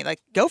lot of money.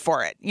 Like, go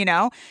for it, you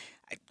know?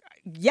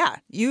 Yeah,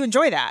 you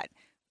enjoy that.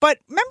 But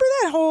remember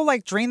that whole,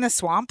 like, drain the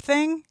swamp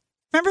thing?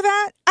 Remember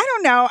that? I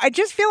don't know. I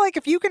just feel like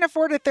if you can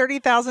afford a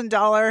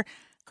 $30,000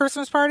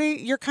 Christmas party,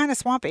 you're kind of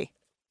swampy.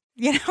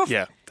 You know?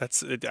 Yeah,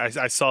 that's.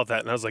 I saw that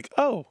and I was like,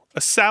 oh,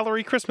 a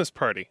salary Christmas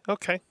party.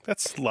 Okay,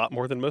 that's a lot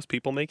more than most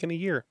people make in a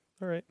year.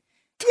 All right.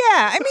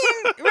 Yeah, I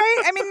mean,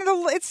 right? I mean,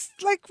 it's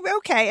like,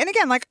 okay. And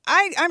again, like,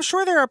 I'm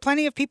sure there are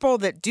plenty of people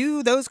that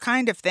do those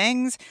kind of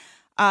things.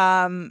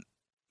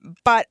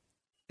 But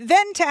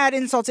then to add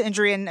insult to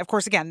injury, and of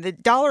course, again, the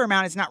dollar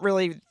amount is not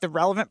really the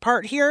relevant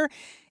part here,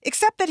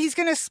 except that he's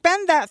going to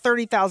spend that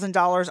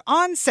 $30,000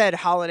 on said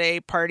holiday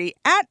party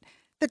at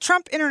the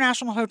Trump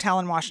International Hotel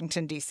in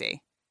Washington, D.C.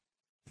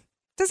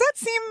 Does that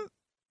seem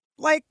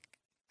like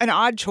an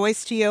odd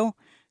choice to you?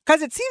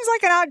 Because it seems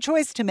like an odd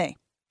choice to me.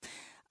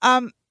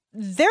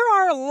 There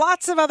are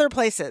lots of other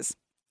places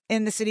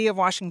in the city of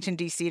Washington,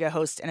 D.C. to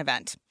host an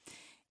event.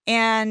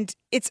 And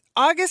it's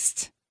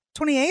August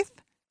 28th.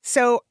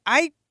 So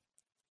I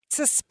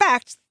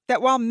suspect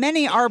that while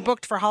many are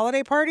booked for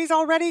holiday parties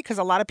already, because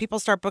a lot of people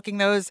start booking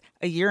those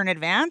a year in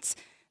advance,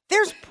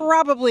 there's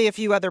probably a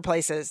few other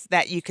places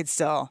that you could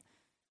still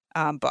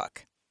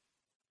book.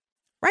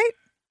 Right?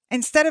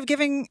 Instead of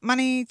giving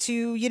money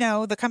to,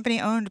 the company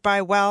owned by,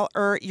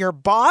 your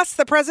boss,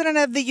 the president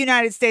of the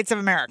United States of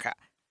America.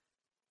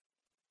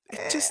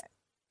 It just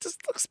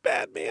looks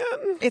bad, man.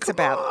 It's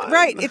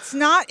right. It's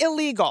not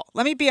illegal.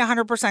 Let me be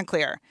 100%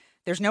 clear.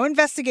 There's no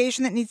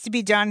investigation that needs to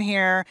be done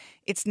here.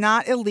 It's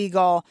not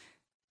illegal.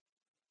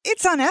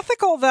 It's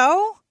unethical,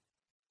 though.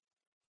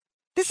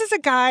 This is a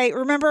guy,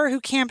 remember, who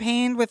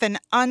campaigned with an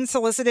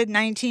unsolicited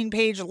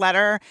 19-page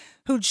letter,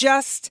 who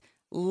just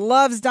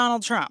loves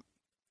Donald Trump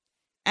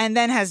and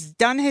then has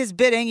done his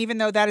bidding, even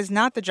though that is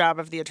not the job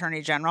of the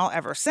Attorney General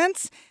ever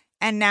since,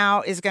 and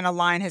now is going to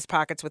line his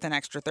pockets with an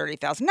extra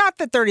 $30,000. Not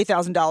that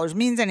 $30,000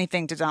 means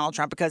anything to Donald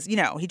Trump, because,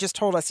 he just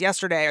told us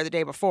yesterday or the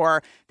day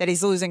before that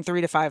he's losing $3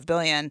 to $5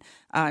 billion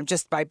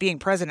just by being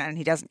president, and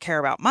he doesn't care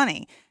about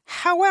money.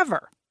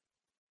 However,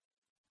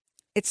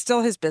 it's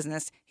still his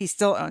business. He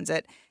still owns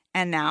it.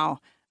 And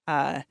now,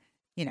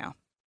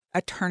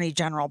 Attorney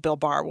General Bill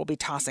Barr will be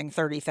tossing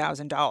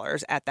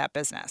 $30,000 at that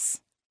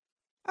business.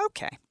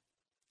 Okay.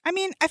 I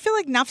mean, I feel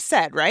like enough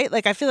said, right?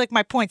 Like, I feel like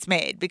my point's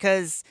made,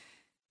 because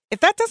if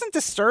that doesn't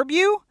disturb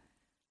you,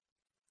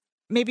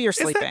 maybe you're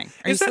sleeping.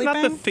 Are you sleeping? Is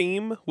that not the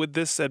theme with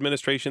this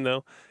administration,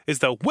 though? Is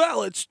that,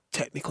 it's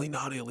technically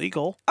not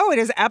illegal. Oh, it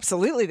is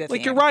absolutely the theme.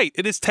 Like, you're right.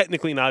 It is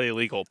technically not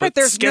illegal, but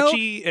there's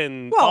sketchy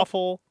and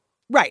awful.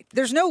 Right.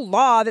 There's no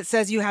law that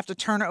says you have to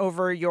turn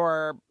over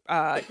your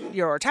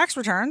tax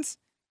returns.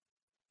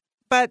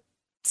 But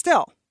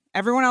still,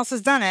 everyone else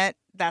has done it.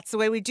 That's the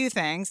way we do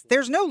things.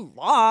 There's no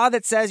law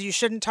that says you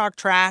shouldn't talk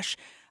trash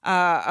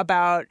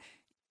about,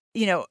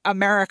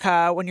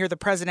 America when you're the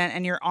president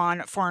and you're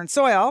on foreign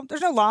soil.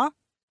 There's no law.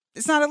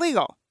 It's not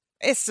illegal.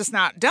 It's just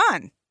not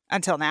done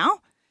until now.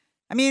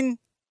 I mean,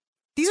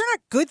 these are not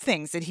good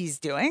things that he's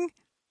doing.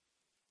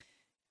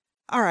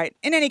 All right.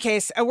 In any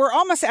case, we're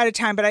almost out of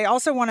time, but I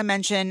also want to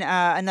mention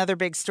another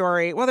big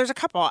story. Well, there's a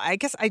couple. I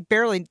guess I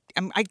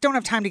don't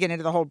have time to get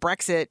into the whole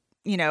Brexit,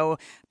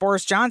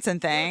 Boris Johnson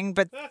thing,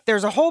 but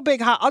there's a whole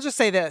big I'll just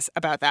say this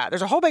about that.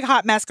 There's a whole big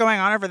hot mess going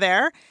on over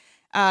there.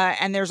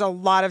 And there's a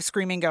lot of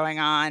screaming going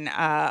on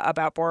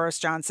about Boris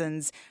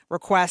Johnson's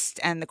request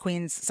and the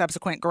Queen's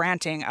subsequent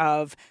granting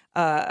of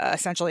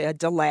essentially a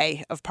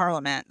delay of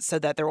Parliament, so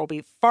that there will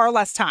be far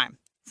less time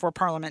for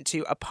Parliament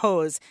to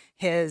oppose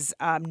his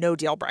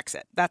no-deal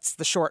Brexit. That's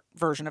the short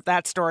version of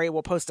that story.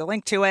 We'll post a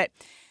link to it.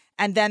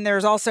 And then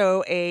there's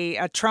also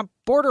a Trump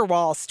border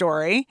wall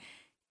story.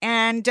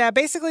 And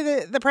basically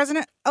the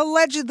president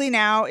allegedly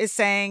now is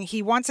saying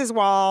he wants his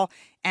wall,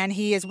 and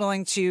he is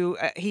willing to,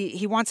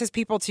 he wants his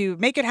people to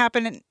make it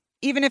happen,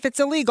 even if it's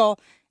illegal,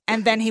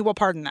 and then he will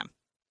pardon them.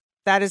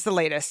 That is the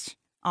latest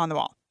on the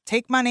wall.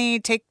 Take money,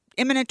 take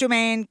eminent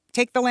domain,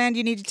 take the land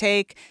you need to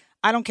take.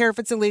 I don't care if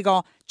it's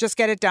illegal. Just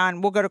get it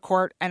done. We'll go to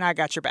court, and I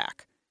got your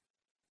back.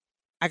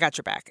 I got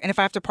your back. And if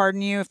I have to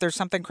pardon you, if there's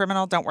something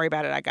criminal, don't worry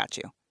about it. I got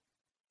you.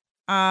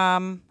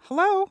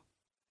 Hello?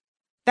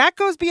 That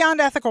goes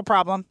beyond ethical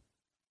problem.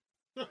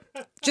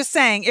 Just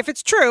saying, if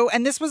it's true,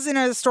 and this was in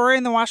a story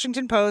in the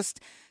Washington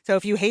Post, so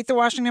if you hate the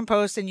Washington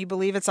Post and you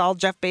believe it's all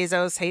Jeff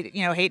Bezos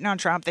hating on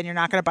Trump, then you're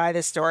not going to buy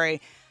this story.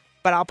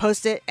 But I'll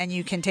post it, and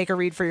you can take a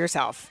read for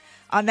yourself.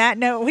 On that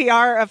note, we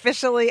are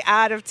officially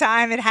out of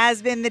time. It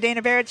has been the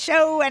Dana Barrett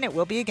Show, and it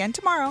will be again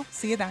tomorrow.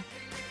 See you then.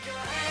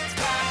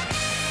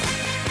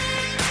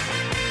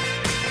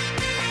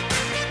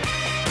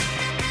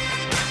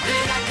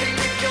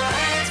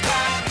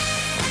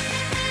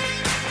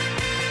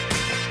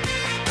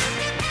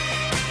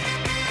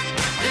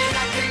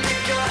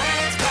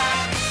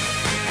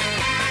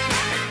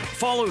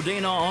 Follow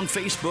Dana on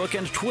Facebook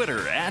and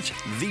Twitter at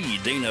The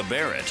Dana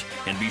Barrett.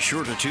 And be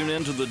sure to tune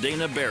in to The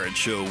Dana Barrett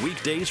Show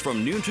weekdays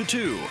from noon to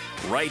 2,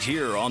 right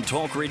here on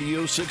Talk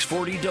Radio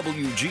 640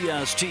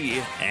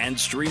 WGST and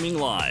streaming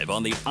live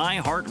on the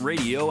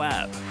iHeartRadio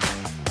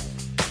app.